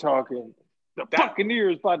all that. Talking. The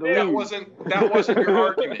Buccaneers by the lose. That wasn't your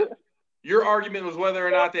argument. Your argument was whether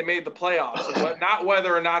or not they made the playoffs, not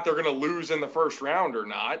whether or not they're going to lose in the first round or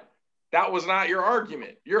not. That was not your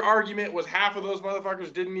argument. Your argument was half of those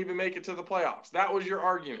motherfuckers didn't even make it to the playoffs. That was your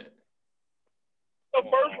argument. The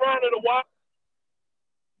first round of the wild.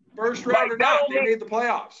 First round or not, they made the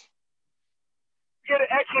playoffs. Get an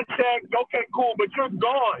extra check. Okay, cool, but you're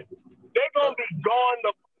gone. They're going to be gone.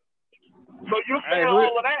 So you're saying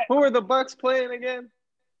all of that. Who are the Bucs playing again?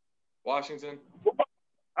 Washington.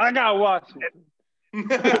 I got Washington.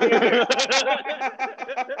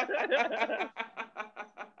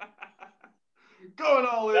 Going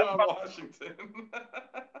all in on Washington.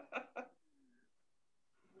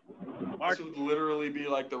 This would literally be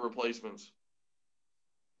like the replacements.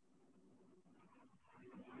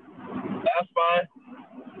 That's fine.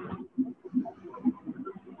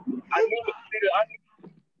 I knew it was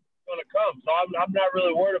going to come, so I'm not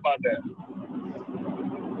really worried about that.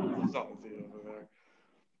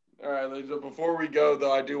 All right, ladies, before we go,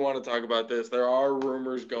 though, I do want to talk about this. There are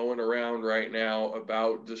rumors going around right now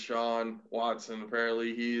about Deshaun Watson.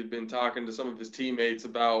 Apparently, he had been talking to some of his teammates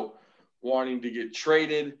about wanting to get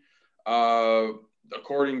traded.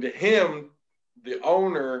 According to him, the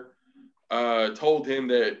owner told him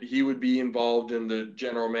that he would be involved in the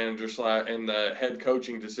general manager and the head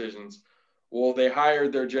coaching decisions. Well, they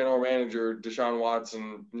hired their general manager. Deshaun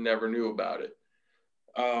Watson never knew about it.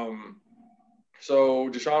 So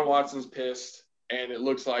Deshaun Watson's pissed, and it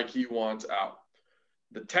looks like he wants out.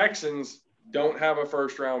 The Texans don't have a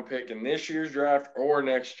first-round pick in this year's draft or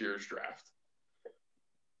next year's draft.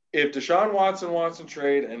 If Deshaun Watson wants to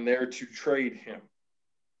trade and they're to trade him,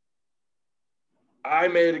 I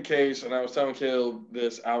made a case, and I was telling Caleb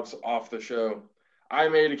this off the show, I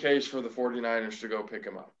made a case for the 49ers to go pick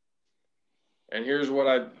him up. And here's what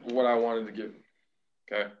I wanted to give.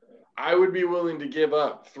 Okay. I would be willing to give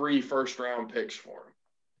up 3 first-round picks for him,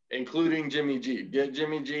 including Jimmy G. Get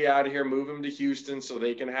Jimmy G out of here, move him to Houston so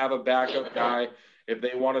they can have a backup guy. If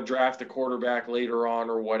they want to draft a quarterback later on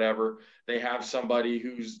or whatever, they have somebody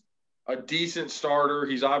who's a decent starter.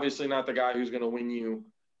 He's obviously not the guy who's going to win you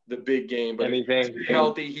the big game, but if he's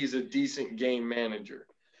healthy, he's a decent game manager.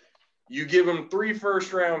 You give him 3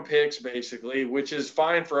 first-round picks, basically, which is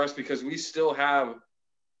fine for us because we still have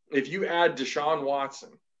 – if you add Deshaun Watson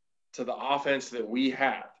to the offense that we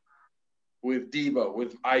have with Debo,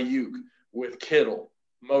 with Ayuk, with Kittle,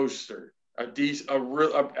 Mostert,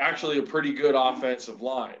 actually a pretty good offensive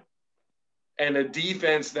line, and a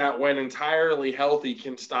defense that, when entirely healthy,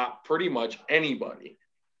 can stop pretty much anybody.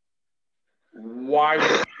 Why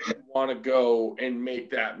would you want to go and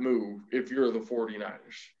make that move if you're the 49ers?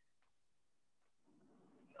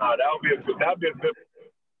 That would be a good,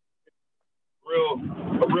 real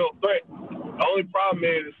threat. The only problem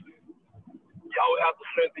is y'all would have to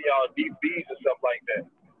strengthen y'all DBs and stuff like that.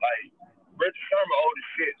 Like, Richard Sherman old as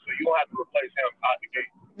shit, so you don't have to replace him out the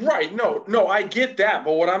gate. Right. No, I get that.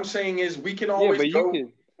 But what I'm saying is we can always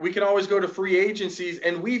go to free agencies,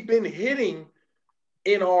 and we've been hitting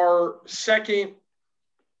in our second,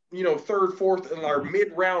 third, fourth, and our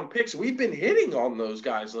mid-round picks. We've been hitting on those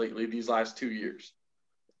guys lately these last 2 years.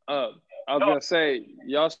 I was going to say,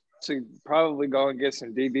 y'all should probably go and get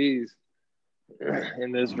some DBs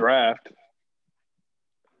in this draft.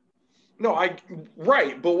 No,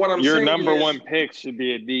 right, but what I'm saying is your number one pick should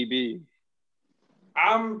be a DB.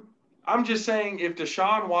 I'm just saying if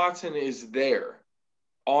Deshaun Watson is there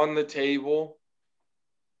on the table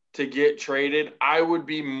to get traded, I would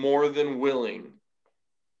be more than willing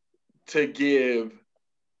to give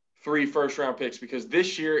 3 first-round picks because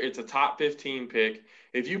this year it's a top 15 pick.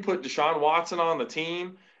 If you put Deshaun Watson on the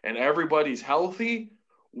team and everybody's healthy,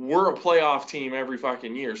 we're a playoff team every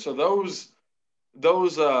fucking year. So those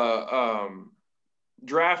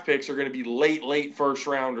draft picks are going to be late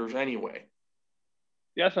first-rounders anyway.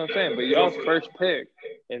 Yeah, that's what I'm saying. But y'all's first pick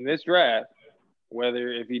in this draft,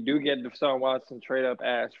 whether if you do get Deshaun Watson, trade up,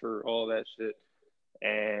 ask for all that shit,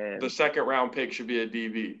 and the second-round pick should be a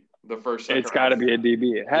DB. It's got to be a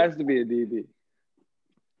DB. It has to be a DB.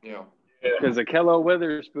 Yeah. Because Akello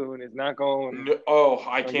Witherspoon is not going.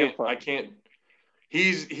 I can't.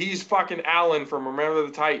 He's fucking Allen from Remember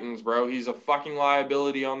the Titans, bro. He's a fucking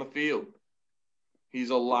liability on the field.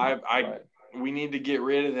 He's alive. We need to get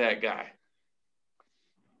rid of that guy.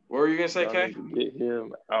 What were you gonna say, Kay? Get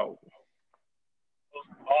him out.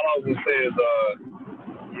 All I was gonna say is,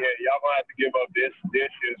 y'all gonna have to give up this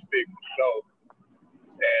year's pick for sure.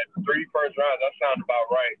 And 3 first rounds, that sounds about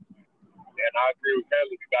right. And I agree with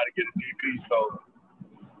Kelly. We got to get a DB. So,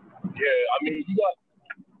 yeah, I mean, you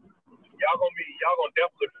y'all gonna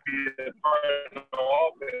definitely be the first on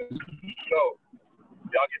offense. So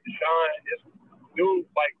y'all get Deshaun. It's dude,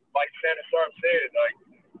 like Shannon Sharp said, like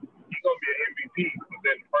he's gonna be an MVP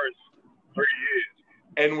within the first 3 years.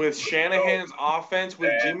 And with Shanahan's offense,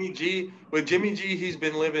 with Jimmy G, he's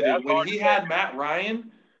been limited. When he had Matt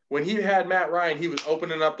Ryan, he was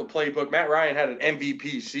opening up the playbook. Matt Ryan had an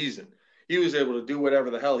MVP season. He was able to do whatever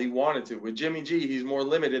the hell he wanted to. With Jimmy G, he's more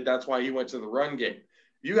limited. That's why he went to the run game.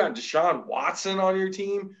 You got Deshaun Watson on your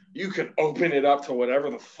team, you can open it up to whatever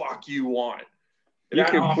the fuck you want. You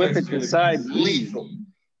can flip it to side B.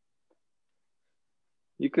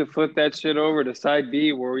 You could flip that shit over to side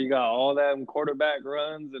B where you got all that quarterback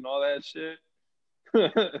runs and all that shit.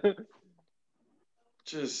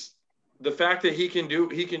 Just the fact that he can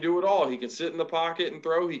do it all. He can sit in the pocket and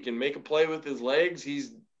throw. He can make a play with his legs.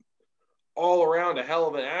 He's all around a hell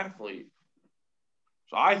of an athlete.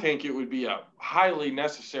 So I think it would be a highly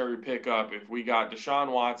necessary pickup if we got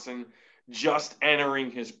Deshaun Watson just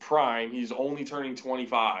entering his prime. He's only turning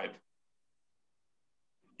 25.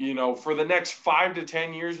 You know, for the next 5 to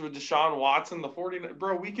 10 years with Deshaun Watson, the 49,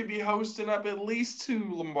 bro, we could be hosting up at least 2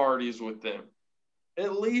 Lombardis with them.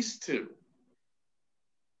 At least 2.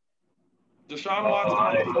 Deshaun Watson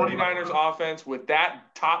on the 49ers offense with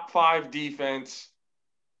that top 5 defense,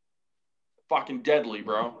 fucking deadly,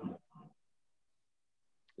 bro.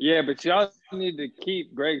 Yeah, but y'all need to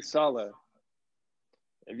keep Greg Sala.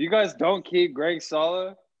 If you guys don't keep Greg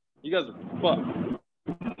Sala, you guys are fucked.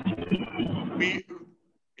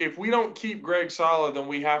 If we don't keep Greg Sala, then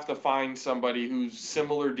we have to find somebody who's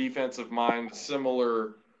similar defensive mind,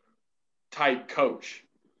 similar type coach.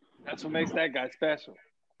 That's what makes that guy special.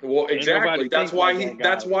 Well, exactly. That's why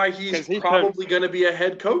he's probably going to be a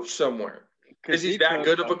head coach somewhere. Because he's that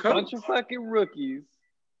good of a coach. Bunch of fucking rookies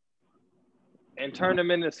and turned them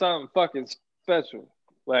into something fucking special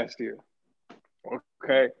last year.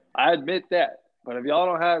 Okay, I admit that. But if y'all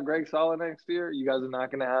don't have Greg Sala next year, you guys are not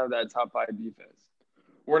going to have that top 5 defense.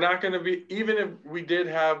 We're not going to be, even if we did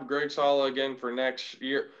have Greg Sala again for next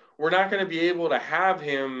year, we're not going to be able to have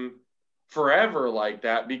him forever like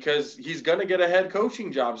that because he's going to get a head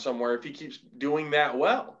coaching job somewhere if he keeps doing that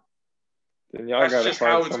well. Then y'all That's just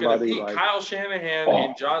how it's going to be. Like, Kyle Shanahan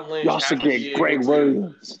and John Lynch. Y'all should get Greg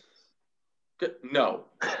Williams. No.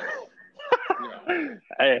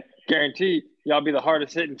 Hey, guarantee y'all be the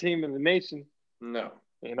hardest hitting team in the nation. No.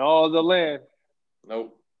 In all the land.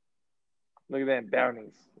 Nope. Look at that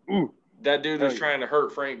bounties. Ooh. That dude was trying to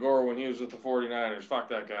hurt Frank Gore when he was with the 49ers. Fuck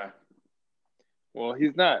that guy. Well,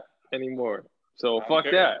 he's not anymore. So fuck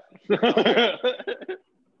that.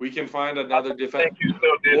 We can find another defense. I think you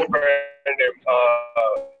still did him.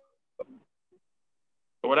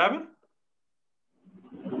 What happened?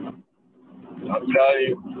 I'm telling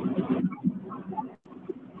you.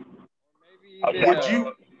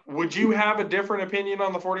 Would you have a different opinion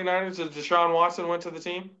on the 49ers if Deshaun Watson went to the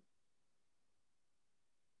team?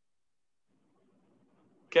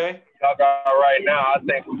 Okay. Y'all got right now, I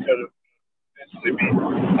think we could have potentially beat.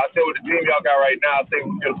 I said with the team y'all got right now, I think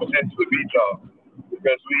we could have potentially beat y'all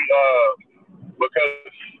because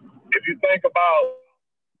if you think about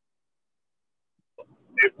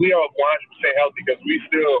if we are 100% healthy, because we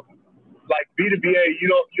still like B2BA, you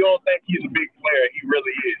don't think he's a big player. He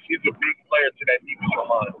really is. He's a big player to that defensive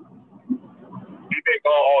line. He's been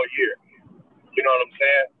gone all year. You know what I'm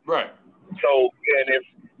saying? Right. So, and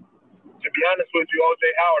to be honest with you, O.J.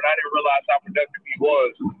 Howard, I didn't realize how productive he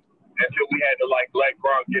was until we had to, let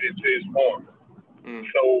Gronk get into his form.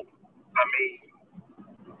 So, I mean,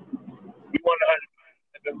 we won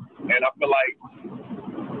 100%, and I feel like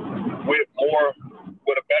with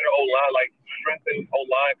a better O-line, strengthened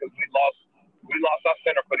O-line, because we lost our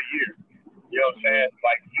center for the year. You know what I'm saying?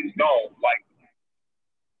 He's gone.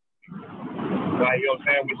 You know what I'm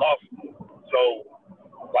saying? We lost him. So,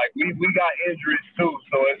 we got injuries too,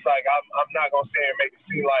 so it's I'm not gonna say and make it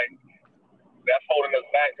seem like that's holding us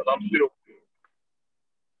back because I'm still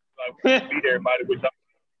we can beat everybody. Which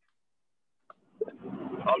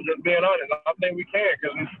I'm just being honest. I think we can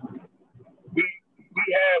because we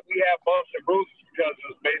have bumps and bruises because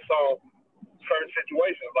it's based on certain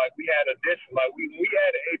situations. We had addition. We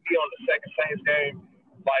had an AB on the second Saints game.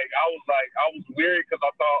 I was weary because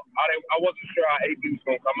I wasn't sure how AB was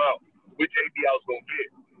gonna come out, which AB I was gonna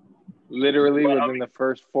get. Literally within the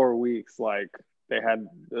first 4 weeks, the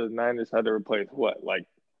Niners had to replace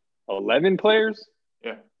 11 players?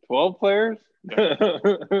 Yeah. 12 players? Yeah.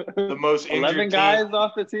 The most injured 11 guys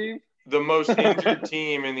off the team? The most injured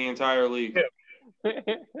team in the entire league.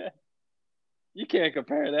 Yeah. You can't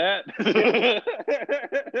compare that.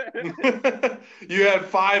 You had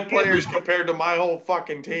 5 players compared to my whole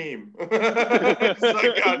fucking team. It's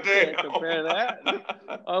like, goddamn. You can't compare that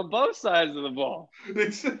on both sides of the ball.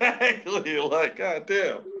 Exactly. Like,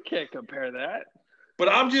 goddamn. You can't compare that. But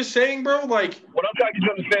I'm just saying, bro, like. What I'm trying to get you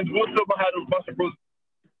to understand is we're still going to have those bumps and bruises.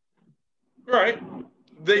 Right.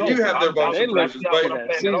 They do have their bumps and bruises.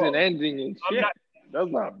 But season ending and shit. Those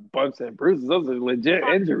are not bumps and bruises. Those are legit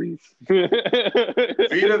injuries.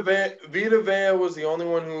 Vita Vea was the only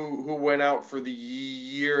one who went out for the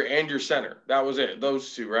year, and your center. That was it.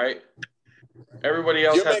 Those two, right? Everybody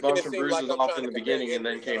else had bumps and bruises off in the beginning and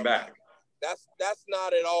then came back. That's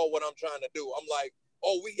not at all what I'm trying to do. I'm like,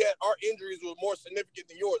 our injuries were more significant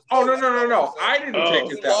than yours. No. I didn't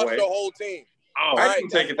take it that way. Lost the whole team. I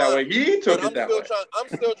didn't take it that way. He took it that way. I'm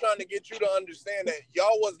still trying to get you to understand that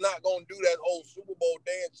y'all was not going to do that whole Super Bowl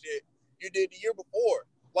dance shit you did the year before.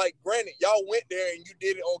 Like, granted, y'all went there and you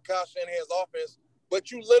did it on Kyle Shanahan's offense,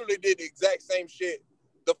 but you literally did the exact same shit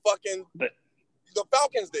the Falcons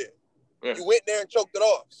did. Yeah. You went there and choked it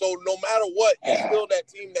off. So no matter what, you're still that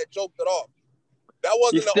team that choked it off. That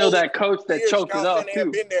wasn't the only that coach that choked it off,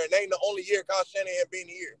 too. Been there, and ain't the only year Kyle Shanahan been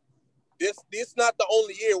here. This not the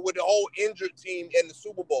only year with the whole injured team in the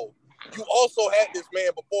Super Bowl. You also had this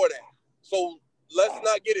man before that. So let's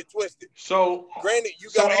not get it twisted. So granted,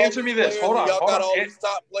 you got answer me this. Hold on. Y'all got all these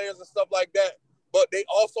top players and stuff like that, but they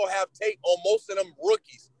also have tape on most of them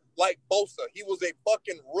rookies. Like Bosa, he was a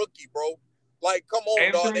fucking rookie, bro. Like, come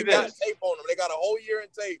on, dog. They got tape on them. They got a whole year in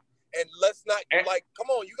tape. And let's not come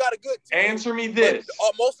on. You got a good team. Answer me this.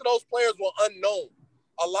 Most of those players were unknown.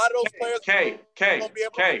 A lot of those players won't be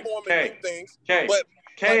able to perform and do things. But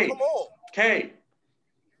come on.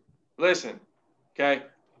 Listen, okay?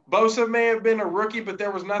 Bosa may have been a rookie, but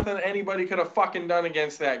there was nothing anybody could have fucking done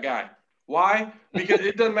against that guy. Why? Because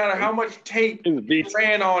it doesn't matter how much tape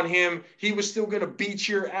ran on him, he was still going to beat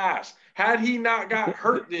your ass. Had he not got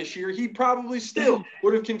hurt this year, he probably still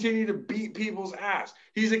would have continued to beat people's ass.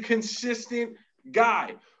 He's a consistent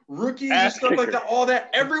guy. Rookies and stuff like that, all that.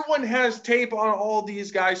 Everyone has tape on all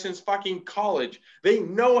these guys since fucking college. They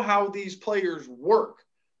know how these players work.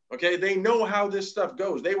 Okay? They know how this stuff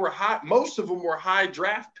goes. They were high. Most of them were high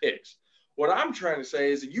draft picks. What I'm trying to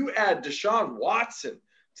say is that you add Deshaun Watson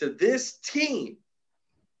to this team,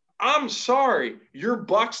 I'm sorry, your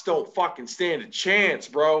Bucs don't fucking stand a chance,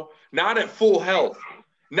 bro. Not at full health.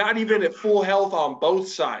 Not even at full health on both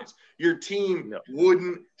sides. Your team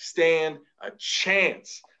wouldn't stand a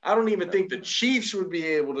chance. I don't even think the Chiefs would be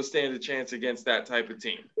able to stand a chance against that type of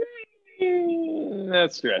team.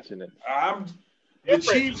 That's stretching it.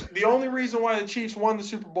 The only reason why the Chiefs won the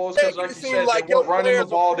Super Bowl is because, like you said, they weren't running the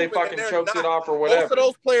ball, they fucking choked it off or whatever. Most of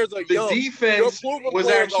those players are young. The defense was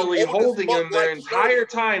actually holding them their entire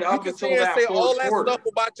time up until that fourth quarter. You can say all that stuff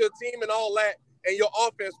about your team and all that and your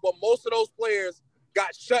offense, but most of those players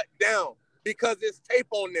got shut down because it's tape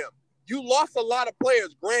on them. You lost a lot of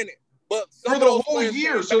players, granted, but for the whole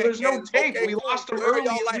year, so there's no tape. We lost them early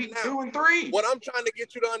in week 2 and 3. What I'm trying to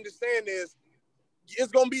get you to understand is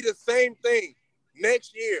it's going to be the same thing.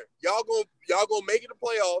 Next year, y'all gonna make it to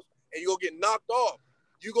playoffs and you're gonna get knocked off.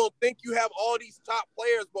 You're gonna think you have all these top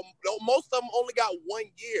players, but most of them only got 1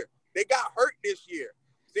 year. They got hurt this year.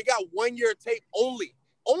 They got 1 year tape only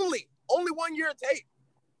 1 year tape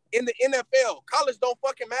in the NFL. College don't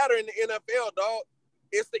fucking matter in the NFL, dog.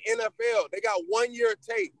 It's the NFL. They got 1 year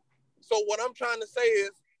tape. So what I'm trying to say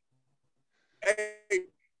is, hey,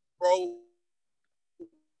 bro.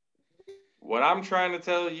 What I'm trying to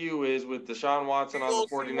tell you is with Deshaun Watson on the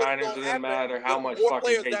 49ers, it doesn't matter how much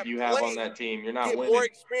fucking tape you have on that team. You're not winning. More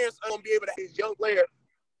experience, I'm going to be able to have these young players.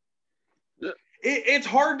 It's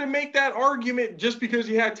hard to make that argument just because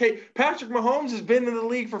you have tape. Patrick Mahomes has been in the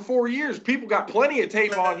league for 4 years. People got plenty of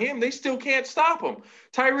tape on him. They still can't stop him.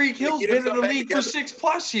 Tyreek Hill's been in the league for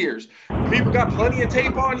 6+ years. People got plenty of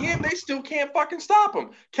tape on him. They still can't fucking stop him.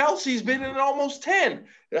 Kelsey's been in almost 10.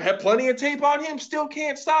 They have plenty of tape on him. Still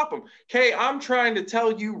can't stop him. Okay, I'm trying to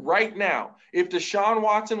tell you right now, if Deshaun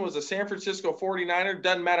Watson was a San Francisco 49er,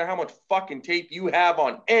 doesn't matter how much fucking tape you have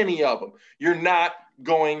on any of them, you're not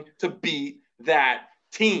going to beat that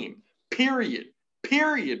team, period,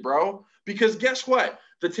 bro. Because guess what?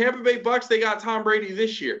 The Tampa Bay Bucs, they got Tom Brady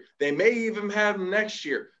this year. They may even have him next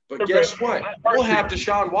year. But guess what? We'll have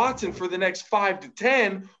Deshaun Watson for the next 5 to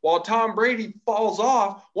 10 while Tom Brady falls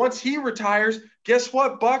off. Once he retires, guess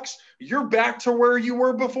what, Bucs? You're back to where you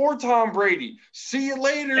were before Tom Brady. See you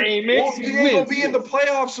later. Won't be able to be in the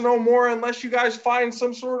playoffs no more unless you guys find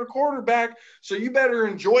some sort of quarterback. So you better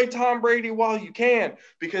enjoy Tom Brady while you can,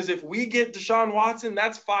 because if we get Deshaun Watson,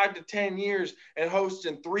 that's 5 to 10 years and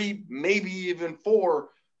hosting 3, maybe even 4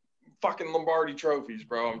 fucking Lombardi trophies,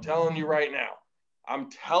 bro. I'm telling you right now.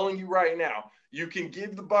 You can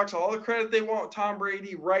give the Bucs all the credit they want Tom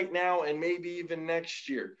Brady right now and maybe even next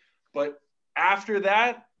year. But after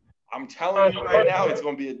that, I'm telling you right now, it's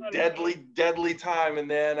going to be a deadly, deadly time in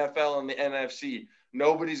the NFL and the NFC.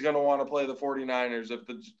 Nobody's going to want to play the 49ers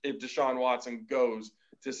if Deshaun Watson goes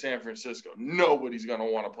to San Francisco. Nobody's going to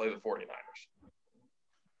want to play the 49ers.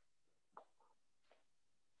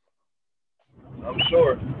 I'm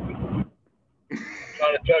sure. I'm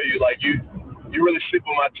trying to tell you, like, you really sleep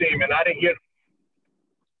on my team, and I didn't get.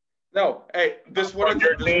 No, hey, this is what I'm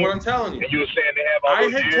telling you. And you were saying they have all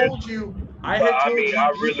those years.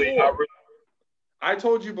 I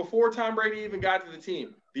told you before Tom Brady even got to the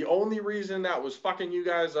team, the only reason that was fucking you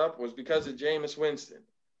guys up was because of Jameis Winston.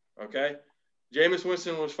 Okay? Jameis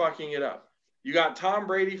Winston was fucking it up. You got Tom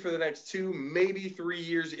Brady for the next 2, maybe 3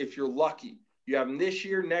 years if you're lucky. You have him this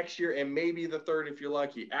year, next year, and maybe the third if you're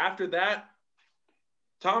lucky. After that,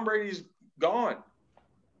 Tom Brady's gone.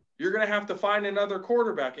 You're going to have to find another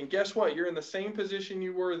quarterback. And guess what? You're in the same position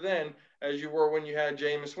you were then as you were when you had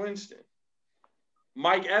Jameis Winston.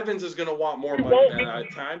 Mike Evans is going to want more money by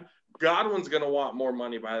that time. Godwin's going to want more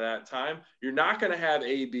money by that time. You're not going to have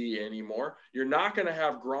AB anymore. You're not going to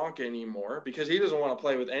have Gronk anymore because he doesn't want to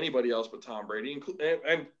play with anybody else but Tom Brady.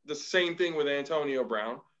 And the same thing with Antonio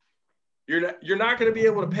Brown. You're not going to be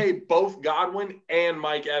able to pay both Godwin and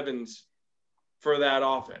Mike Evans for that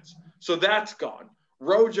offense. So that's gone.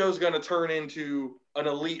 Rojo's going to turn into an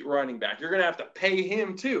elite running back. You're going to have to pay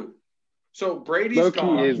him too. So Brady's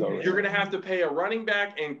gone. You're going to have to pay a running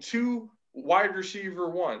back and 2 wide receiver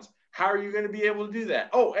ones. How are you going to be able to do that?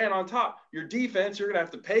 Oh, and on top, your defense, you're going to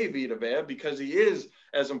have to pay Vita Vea because he is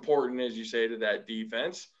as important as you say to that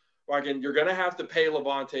defense. You're going to have to pay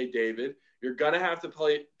Levante David. You're going to have to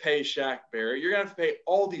pay Shaq Barrett. You're going to have to pay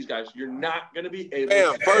all these guys. You're not going to be able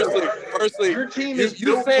to pay. Firstly, your team is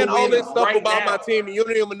you're saying all this stuff right about now. my team, and you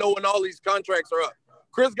don't even know when all these contracts are up.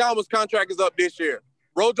 Chris Godwin's contract is up this year.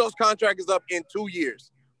 Rojo's contract is up in 2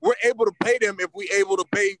 years. We're able to pay them if we're able to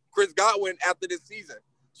pay Chris Godwin after this season.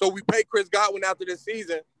 So we pay Chris Godwin after this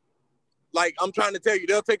season. Like, I'm trying to tell you,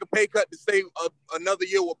 they'll take a pay cut to stay another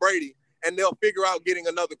year with Brady, and they'll figure out getting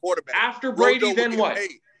another quarterback. After Brady, Rojo then what?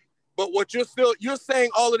 Paid. But what you're saying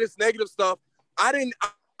all of this negative stuff. I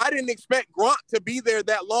didn't expect Gronk to be there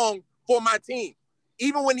that long for my team.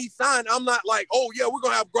 Even when he signed, I'm not like, oh yeah, we're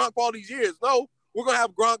gonna have Gronk for all these years. No, we're gonna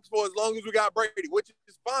have Gronk for as long as we got Brady, which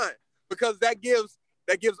is fine because that gives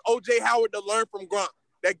OJ Howard to learn from Gronk.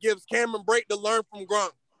 That gives Cameron Brate to learn from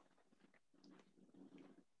Gronk.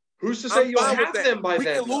 Who's to say you'll have them by then? We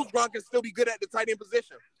can lose though? Gronk and still be good at the tight end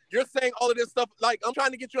position. You're saying all of this stuff. Like, I'm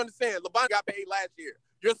trying to get you to understand. LeBron got paid last year.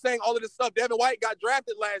 You're saying all of this stuff. Devin White got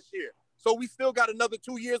drafted last year. So we still got another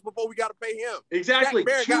 2 years before we got to pay him. Exactly.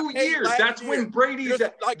 2 years. That's when Brady's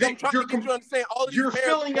I'm trying to get you to understand all of these. You're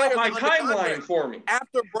filling out my timeline for me.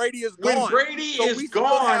 After Brady is gone. When Brady is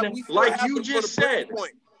gone, like you just said.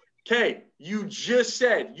 Okay, you just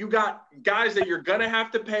said you got guys that you're going to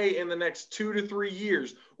have to pay in the next 2 to 3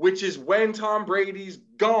 years, which is when Tom Brady's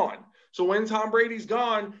gone. So when Tom Brady's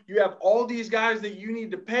gone, you have all these guys that you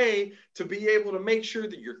need to pay to be able to make sure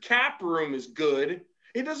that your cap room is good.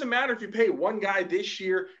 It doesn't matter if you pay one guy this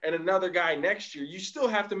year and another guy next year. You still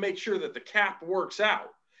have to make sure that the cap works out.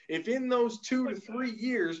 If in those 2 to 3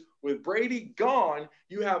 years with Brady gone,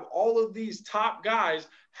 you have all of these top guys,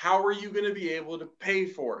 how are you going to be able to pay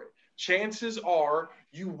for it? Chances are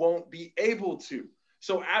you won't be able to.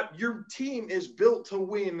 So your team is built to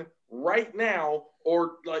win right now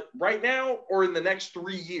or in the next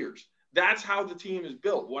 3 years. That's how the team is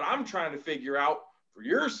built. What I'm trying to figure out for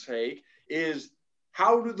your sake is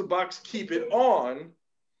how do the Bucs keep it on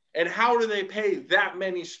and how do they pay that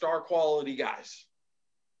many star quality guys?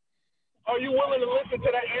 Are you willing to listen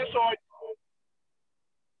to that answer?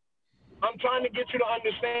 I'm trying to get you to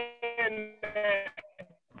understand that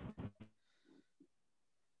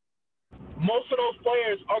most of those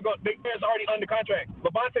players are already under contract.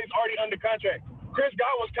 Levante's already under contract. Chris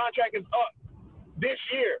Godwin's contract is up this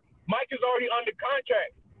year. Mike is already under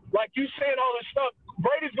contract. Like you saying all this stuff,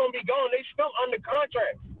 Brady's gonna be gone. They still under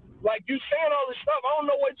contract. Like, you saying all this stuff. I don't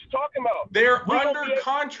know what you're talking about. They're under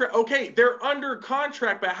contract. Okay, they're under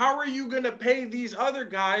contract, but how are you going to pay these other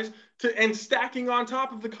guys and stacking on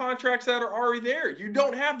top of the contracts that are already there? You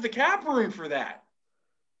don't have the cap room for that.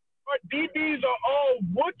 Our DBs are all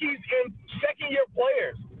rookies and second-year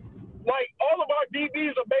players. Like, all of our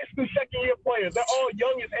DBs are basically second-year players. They're all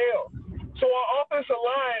young as hell. So our offensive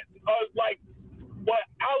line, like, what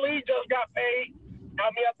Ali just got paid.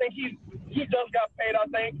 I mean, I think he just got paid, I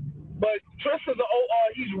think. But Tristan's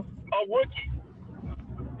he's a rookie.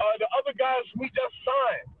 The other guys we just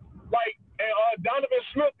signed, like Donovan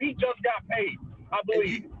Smith, he just got paid, I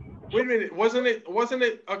believe. Wait a minute, wasn't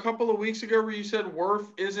it a couple of weeks ago where you said Wirth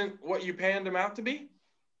isn't what you panned him out to be?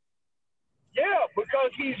 Yeah, because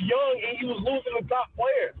he's young and he was losing the top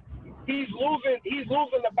players. He's losing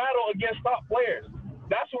the battle against top players.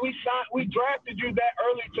 That's what we signed. We drafted you that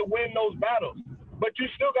early to win those battles, but you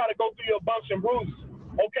still got to go through your bumps and bruises.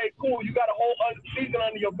 Okay, cool. You got a whole season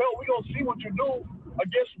under your belt. We're going to see what you do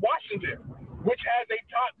against Washington, which has a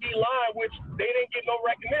top D line, which they didn't get no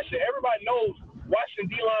recognition. Everybody knows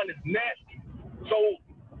Washington D line is nasty. So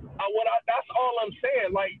that's all I'm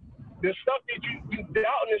saying. Like, the stuff that you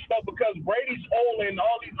doubting this stuff because Brady's old and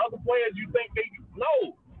all these other players you think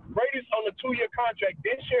no. Brady's on a 2-year contract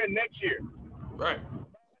this year and next year. Right.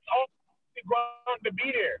 It's all Gronk to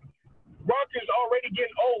be there. Gronk is already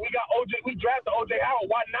getting old. We got OJ. We drafted OJ Howard.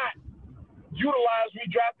 Why not utilize? We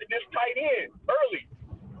drafted this tight end early,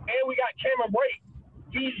 and we got Cameron Brate.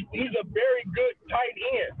 He's a very good tight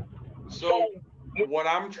end. So what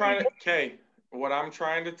I'm trying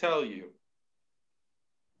to tell you,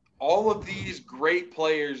 all of these great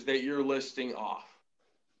players that you're listing off,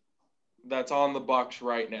 that's on the Bucs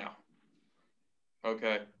right now.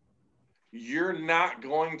 Okay. You're not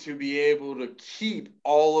going to be able to keep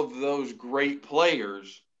all of those great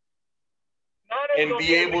players and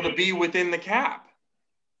be able to be within the cap.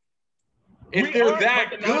 If they're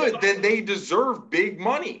that good, then they deserve big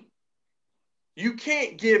money. You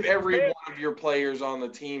can't give every one of your players on the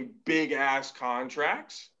team big-ass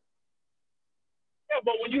contracts. Yeah,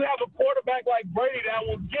 but when you have a quarterback like Brady that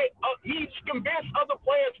will he's convinced other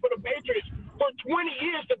players for the Patriots for 20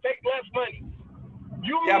 years to take less money.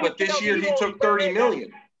 But this year he took $30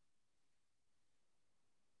 million.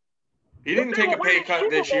 He didn't take a pay cut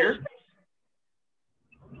this year.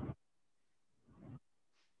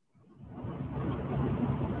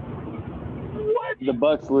 What? The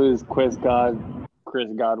Bucs lose Chris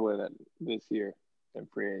Godwin this year in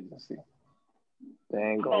free agency. They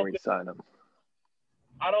ain't gonna re-sign him.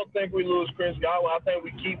 I don't think we lose Chris Godwin. I think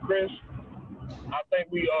we keep Chris. I think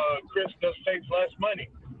Chris just takes less money.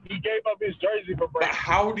 He gave up his jersey for Brady. But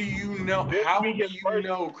how do you know? How do you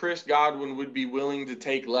know Chris Godwin would be willing to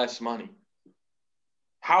take less money?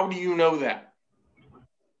 How do you know that?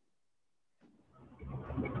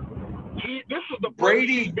 This is the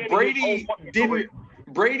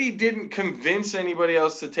Brady didn't convince anybody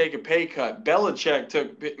else to take a pay cut.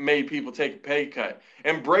 Belichick made people take a pay cut.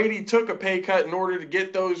 And Brady took a pay cut in order to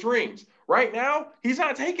get those rings. Right now, he's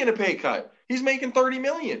not taking a pay cut. He's making $30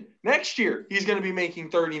 million. Next year, he's going to be making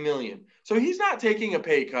 $30 million. So he's not taking a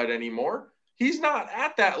pay cut anymore. He's not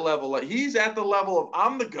at that level. He's at the level of,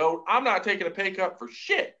 I'm the GOAT. I'm not taking a pay cut for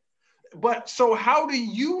shit. But so how do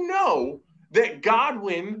you know that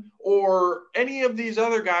Godwin or any of these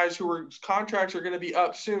other guys whose contracts are going to be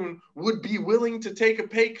up soon would be willing to take a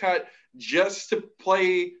pay cut just to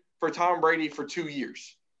play for Tom Brady for 2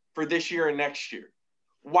 years, for this year and next year?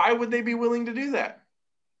 Why would they be willing to do that?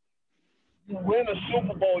 You win a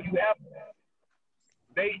Super Bowl, you have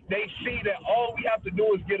they see that all we have to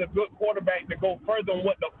do is get a good quarterback to go further than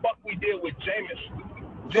what the fuck we did with Jameis.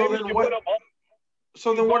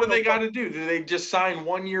 So then what do they got to do? Do they just sign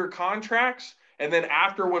 1-year contracts? And then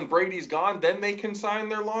after when Brady's gone, then they can sign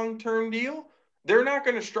their long-term deal? They're not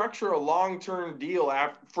going to structure a long-term deal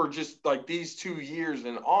for just like these 2 years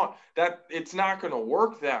and on. It's not going to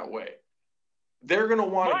work that way. They're going to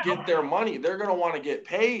want to get their money. They're going to want to get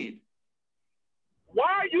paid. Why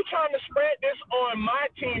are you trying to spread this on my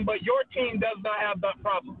team, but your team does not have that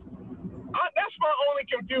problem? That's my only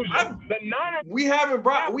confusion. The Niners. We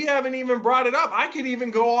haven't even brought it up. I could even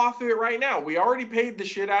go off of it right now. We already paid the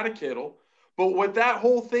shit out of Kittle, but with that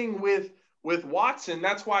whole thing with Watson,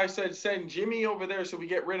 that's why I said send Jimmy over there so we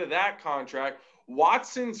get rid of that contract.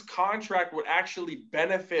 Watson's contract would actually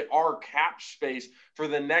benefit our cap space for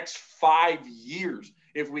the next 5 years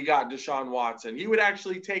if we got Deshaun Watson. He would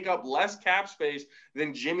actually take up less cap space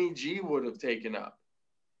than Jimmy G would have taken up.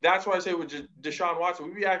 That's why I say with Deshaun Watson,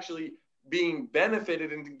 we'd be actually being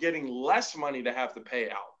benefited into getting less money to have to pay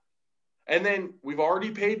out. And then we've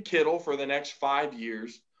already paid Kittle for the next 5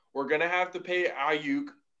 years. We're going to have to pay Ayuk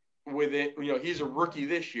with it. He's a rookie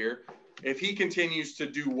this year. If he continues to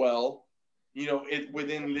do well,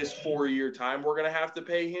 within this 4-year time, we're going to have to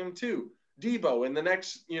pay him too. Debo in the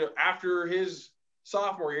next, after his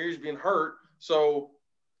sophomore year, he's been hurt. So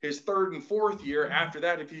his 3rd and 4th year after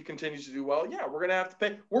that, if he continues to do well, yeah, we're going to have to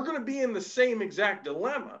pay. We're going to be in the same exact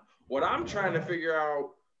dilemma. What I'm trying to figure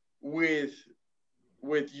out with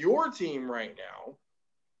your team right now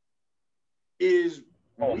is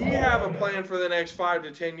we have a plan for the next 5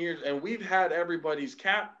 to 10 years, and we've had everybody's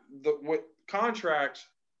contracts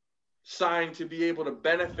signed to be able to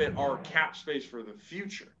benefit our cap space for the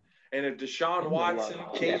future. And if Deshaun Watson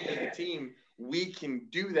came to the team, we can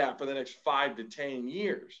do that for the next 5 to 10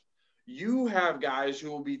 years. You have guys who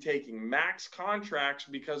will be taking max contracts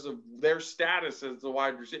because of their status as the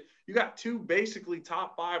wide receiver. You got 2 basically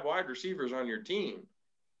top 5 wide receivers on your team.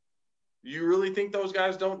 You really think those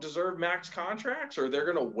guys don't deserve max contracts, or they're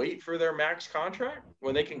going to wait for their max contract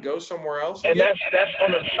when they can go somewhere else? And that's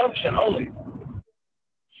an assumption only.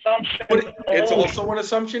 But it's also an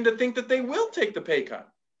assumption to think that they will take the pay cut.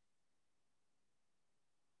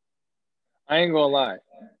 I ain't gonna lie.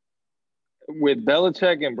 With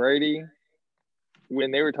Belichick and Brady,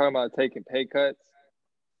 when they were talking about taking pay cuts,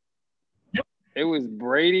 it was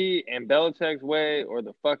Brady and Belichick's way or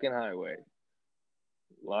the fucking highway.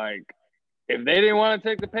 Like, if they didn't want to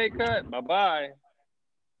take the pay cut, bye-bye.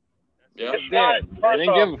 Yeah. They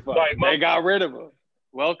didn't give a fuck. They got rid of him.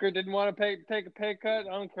 Welker didn't want to take a pay cut.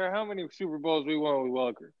 I don't care how many Super Bowls we won with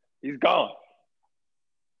Welker. He's gone.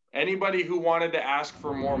 Anybody who wanted to ask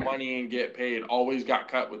for more money and get paid always got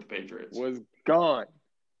cut with the Patriots. Was gone.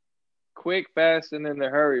 Quick, fast, and in the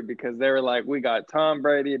hurry, because they were like, we got Tom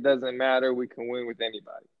Brady. It doesn't matter. We can win with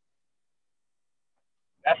anybody.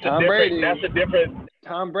 That's a different.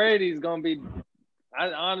 Tom Brady's going to be –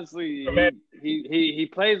 honestly, he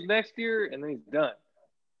plays next year, and then he's done.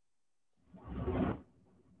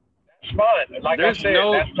 Fun. Like I said,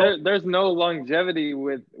 there's no longevity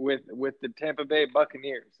with the Tampa Bay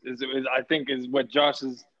Buccaneers. I think is what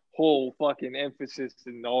Josh's whole fucking emphasis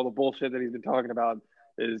and all the bullshit that he's been talking about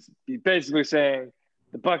is he's basically saying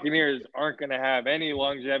the Buccaneers aren't going to have any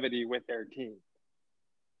longevity with their team.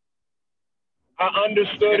 I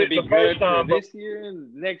understood it the first time. For this year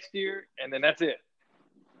and next year, and then that's it.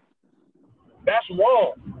 That's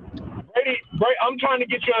wrong. Brady, I'm trying to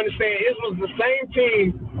get you to understand. It was the same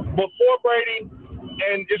team before Brady,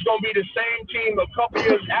 and it's going to be the same team a couple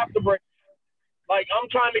years after Brady. Like, I'm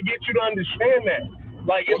trying to get you to understand that.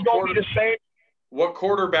 Like, it's going to be the same. What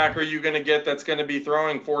quarterback are you going to get that's going to be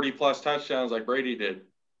throwing 40-plus touchdowns like Brady did?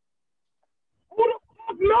 Who the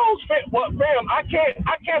fuck knows, fam? Well, fam, I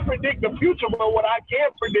can't predict the future, but what I can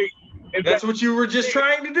predict is that's what you were just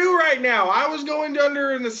trying to do right now. I was going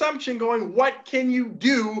under an assumption going, what can you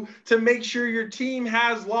do to make sure your team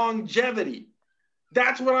has longevity?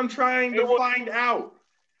 That's what I'm trying to find out.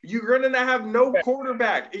 You're going to have no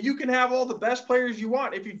quarterback. You can have all the best players you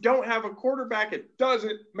want. If you don't have a quarterback, it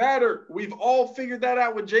doesn't matter. We've all figured that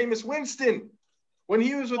out with Jameis Winston when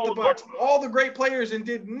he was with the Bucs. All the great players and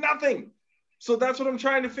did nothing. So that's what I'm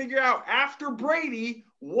trying to figure out. After Brady,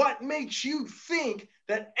 what makes you think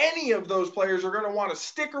that any of those players are going to want to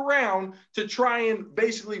stick around to try and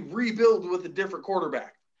basically rebuild with a different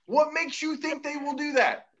quarterback? What makes you think they will do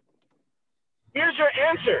that? Here's your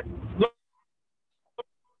answer.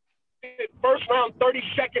 First round,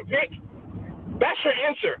 32nd pick. That's your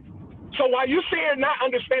answer. So while you're sitting not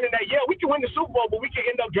understanding that, yeah, we can win the Super Bowl, but we can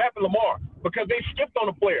end up drafting Lamar because they skipped on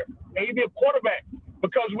a player. And he'd be a quarterback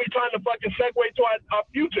because we're trying to fucking segue to our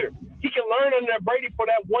future. He can learn under Brady for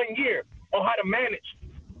that 1 year on how to manage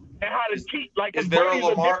and how to keep. Like, is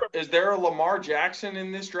there a Lamar Jackson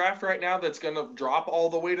in this draft right now that's going to drop all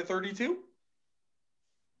the way to 32?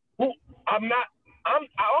 Well, I'm going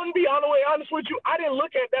to be all the way honest with you. I didn't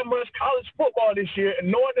look at that much college football this year,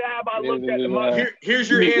 and nor have I looked at the much. Here's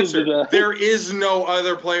your answer. There is no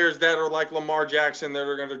other players that are like Lamar Jackson that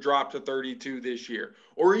are going to drop to 32 this year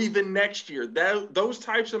or even next year. Those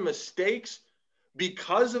types of mistakes,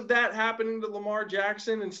 because of that happening to Lamar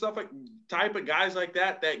Jackson and stuff like type of guys like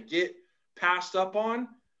that get passed up on,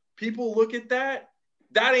 people look at that.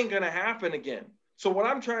 That ain't going to happen again. So what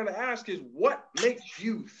I'm trying to ask is what makes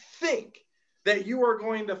you think that you are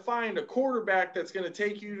going to find a quarterback that's going to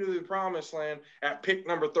take you to the promised land at pick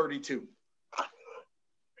number 32?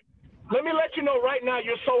 Let me let you know right now,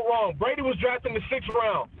 you're so wrong. Brady was drafted in the 6th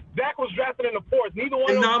round. Dak was drafted in the 4th. Neither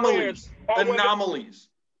one of those players. Anomalies.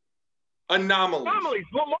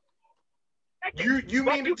 You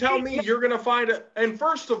mean to tell me you're going to find and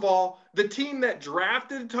first of all, the team that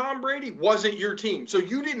drafted Tom Brady wasn't your team. So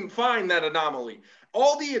you didn't find that anomaly.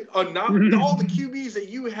 All the QBs that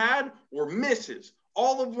you had were misses.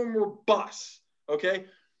 All of them were busts. Okay.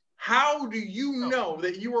 How do you know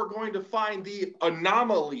that you are going to find the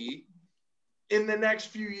anomaly in the next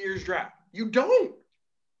few years draft? You don't.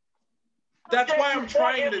 That's why I'm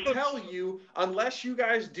trying to tell you, unless you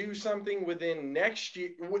guys do something within next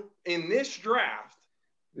year, in this draft,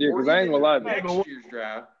 yeah, because I ain't gonna lie, next year's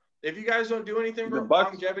draft, if you guys don't do anything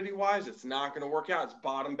longevity-wise, it's not going to work out. It's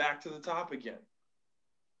bottom back to the top again.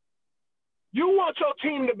 You want your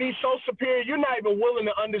team to be so superior, you're not even willing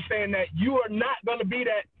to understand that you are not going to be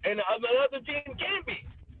that, and another team can be.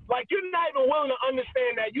 Like, you're not even willing to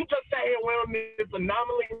understand that. You just sat here and went on this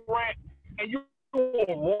anomaly rant, and you were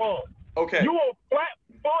wrong. Okay. You were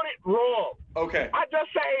flat-footed wrong. Okay. I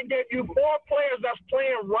just say and gave you 4 players that's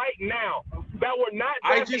playing right now that were not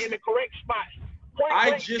drafted in the correct spots.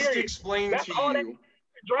 I just explained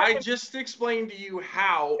to you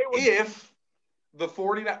how if the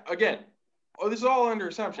 49 again. Oh, this is all under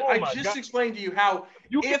assumption. I just explained to you how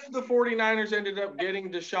if the 49ers ended up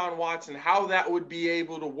getting Deshaun Watson, how that would be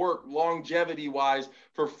able to work longevity-wise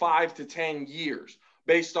for 5 to 10 years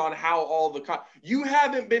based on how all you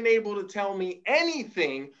haven't been able to tell me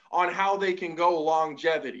anything on how they can go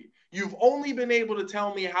longevity. You've only been able to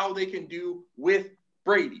tell me how they can do with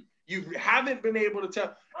Brady. You haven't been able to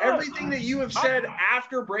tell everything that you have said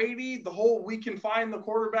after Brady, the whole we can find the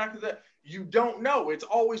quarterback that you don't know. It's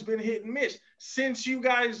always been hit and miss. Since you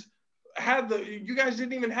guys you guys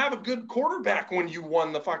didn't even have a good quarterback when you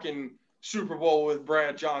won the fucking Super Bowl with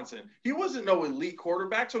Brad Johnson. He wasn't no elite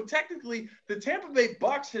quarterback. So technically the Tampa Bay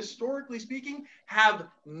Bucs, historically speaking, have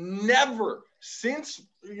never since,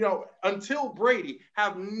 until Brady,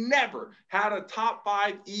 have never had a top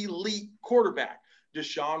 5 elite quarterback.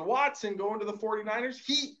 Deshaun Watson going to the 49ers,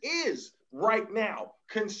 he is right now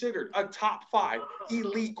considered a top 5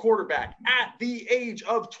 elite quarterback at the age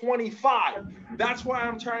of 25. That's why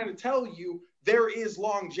I'm trying to tell you there is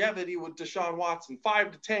longevity with Deshaun Watson,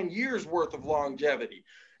 5 to 10 years worth of longevity.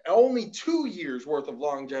 Only 2 years worth of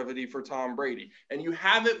longevity for Tom Brady. And you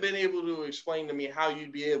haven't been able to explain to me how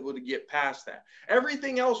you'd be able to get past that.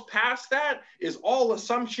 Everything else past that is all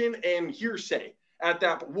assumption and hearsay. At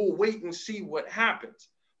that, we'll wait and see what happens.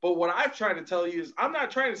 But what I've tried to tell you is I'm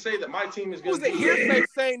not trying to say that my team is going to be hearsay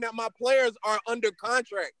saying that my players are under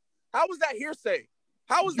contract. How was that hearsay?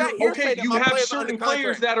 How was that hearsay? Okay, you have certain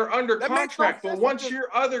players that are under contract, but once your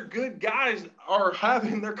other good guys are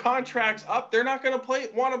having their contracts up, they're not going to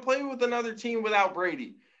want to play with another team without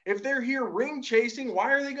Brady. If they're here ring chasing,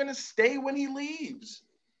 why are they going to stay when he leaves?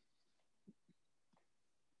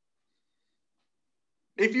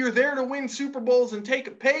 If you're there to win Super Bowls and take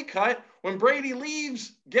a pay cut, when Brady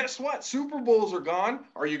leaves, guess what? Super Bowls are gone.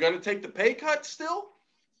 Are you going to take the pay cut still?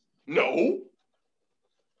 No.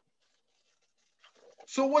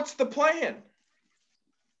 So what's the plan?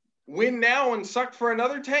 Win now and suck for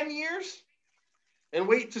another 10 years? And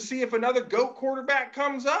wait to see if another GOAT quarterback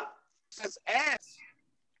comes up? That's ass.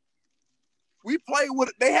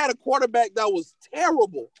 They had a quarterback that was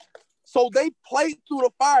terrible. So they played through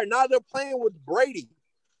the fire. Now they're playing with Brady.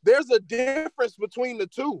 There's a difference between the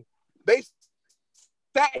two. They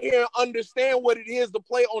sat here and understand what it is to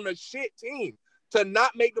play on a shit team, to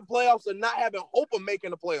not make the playoffs and not having hope of making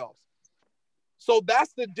the playoffs. So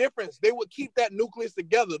that's the difference. They would keep that nucleus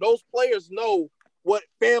together. Those players know what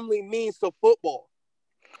family means to football.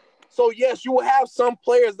 So yes, you will have some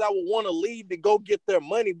players that will want to leave to go get their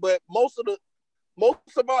money, but most of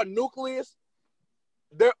our nucleus,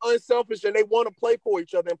 they're unselfish and they want to play for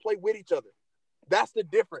each other and play with each other. That's the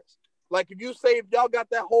difference. Like if you say if y'all got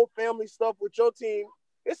that whole family stuff with your team,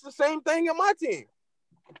 it's the same thing in my team.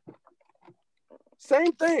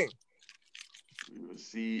 Same thing. We will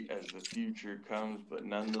see as the future comes, but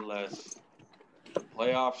nonetheless, the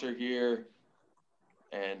playoffs are here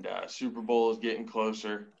and Super Bowl is getting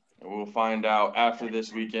closer. And we'll find out after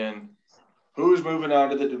this weekend who's moving on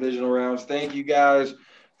to the divisional rounds. Thank you guys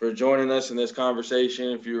for joining us in this conversation.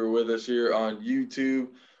 If you were with us here on YouTube,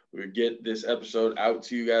 we'll get this episode out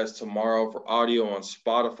to you guys tomorrow for audio on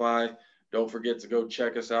Spotify. Don't forget to go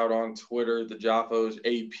check us out on Twitter, the Jaffos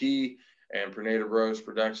AP, and Pernada Bros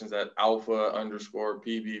Productions at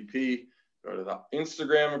Alpha_PBP. Go to the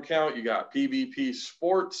Instagram account. You got PBP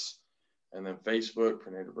Sports, and then Facebook,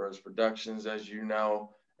 Pernada Bros Productions, as you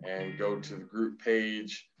know, and go to the group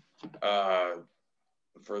page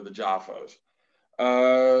for the Jaffos.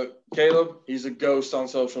 Caleb, he's a ghost on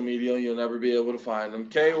social media. You'll never be able to find him.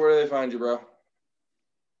 Kay, where do they find you, bro?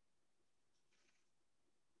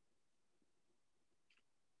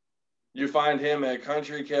 You find him at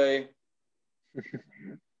Country K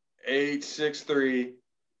 863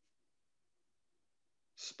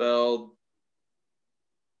 spelled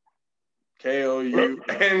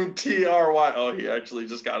Koutry. Oh, he actually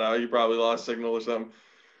just got out. He probably lost signal or something.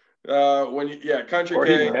 Country or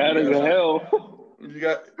K. He's mad as hell.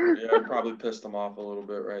 I probably pissed him off a little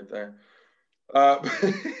bit right there. But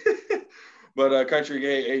Country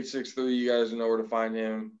K 863, you guys know where to find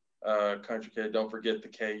him. Country K, don't forget the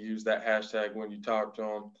K. Use that hashtag when you talk to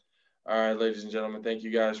him. All right, ladies and gentlemen, thank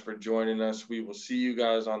you guys for joining us. We will see you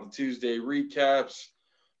guys on the Tuesday recaps.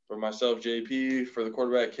 For myself, JP, for the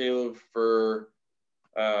quarterback, Caleb, for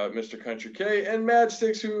Mr. Country K, and Mad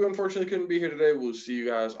Sticks, who unfortunately couldn't be here today. We'll see you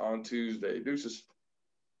guys on Tuesday. Deuces.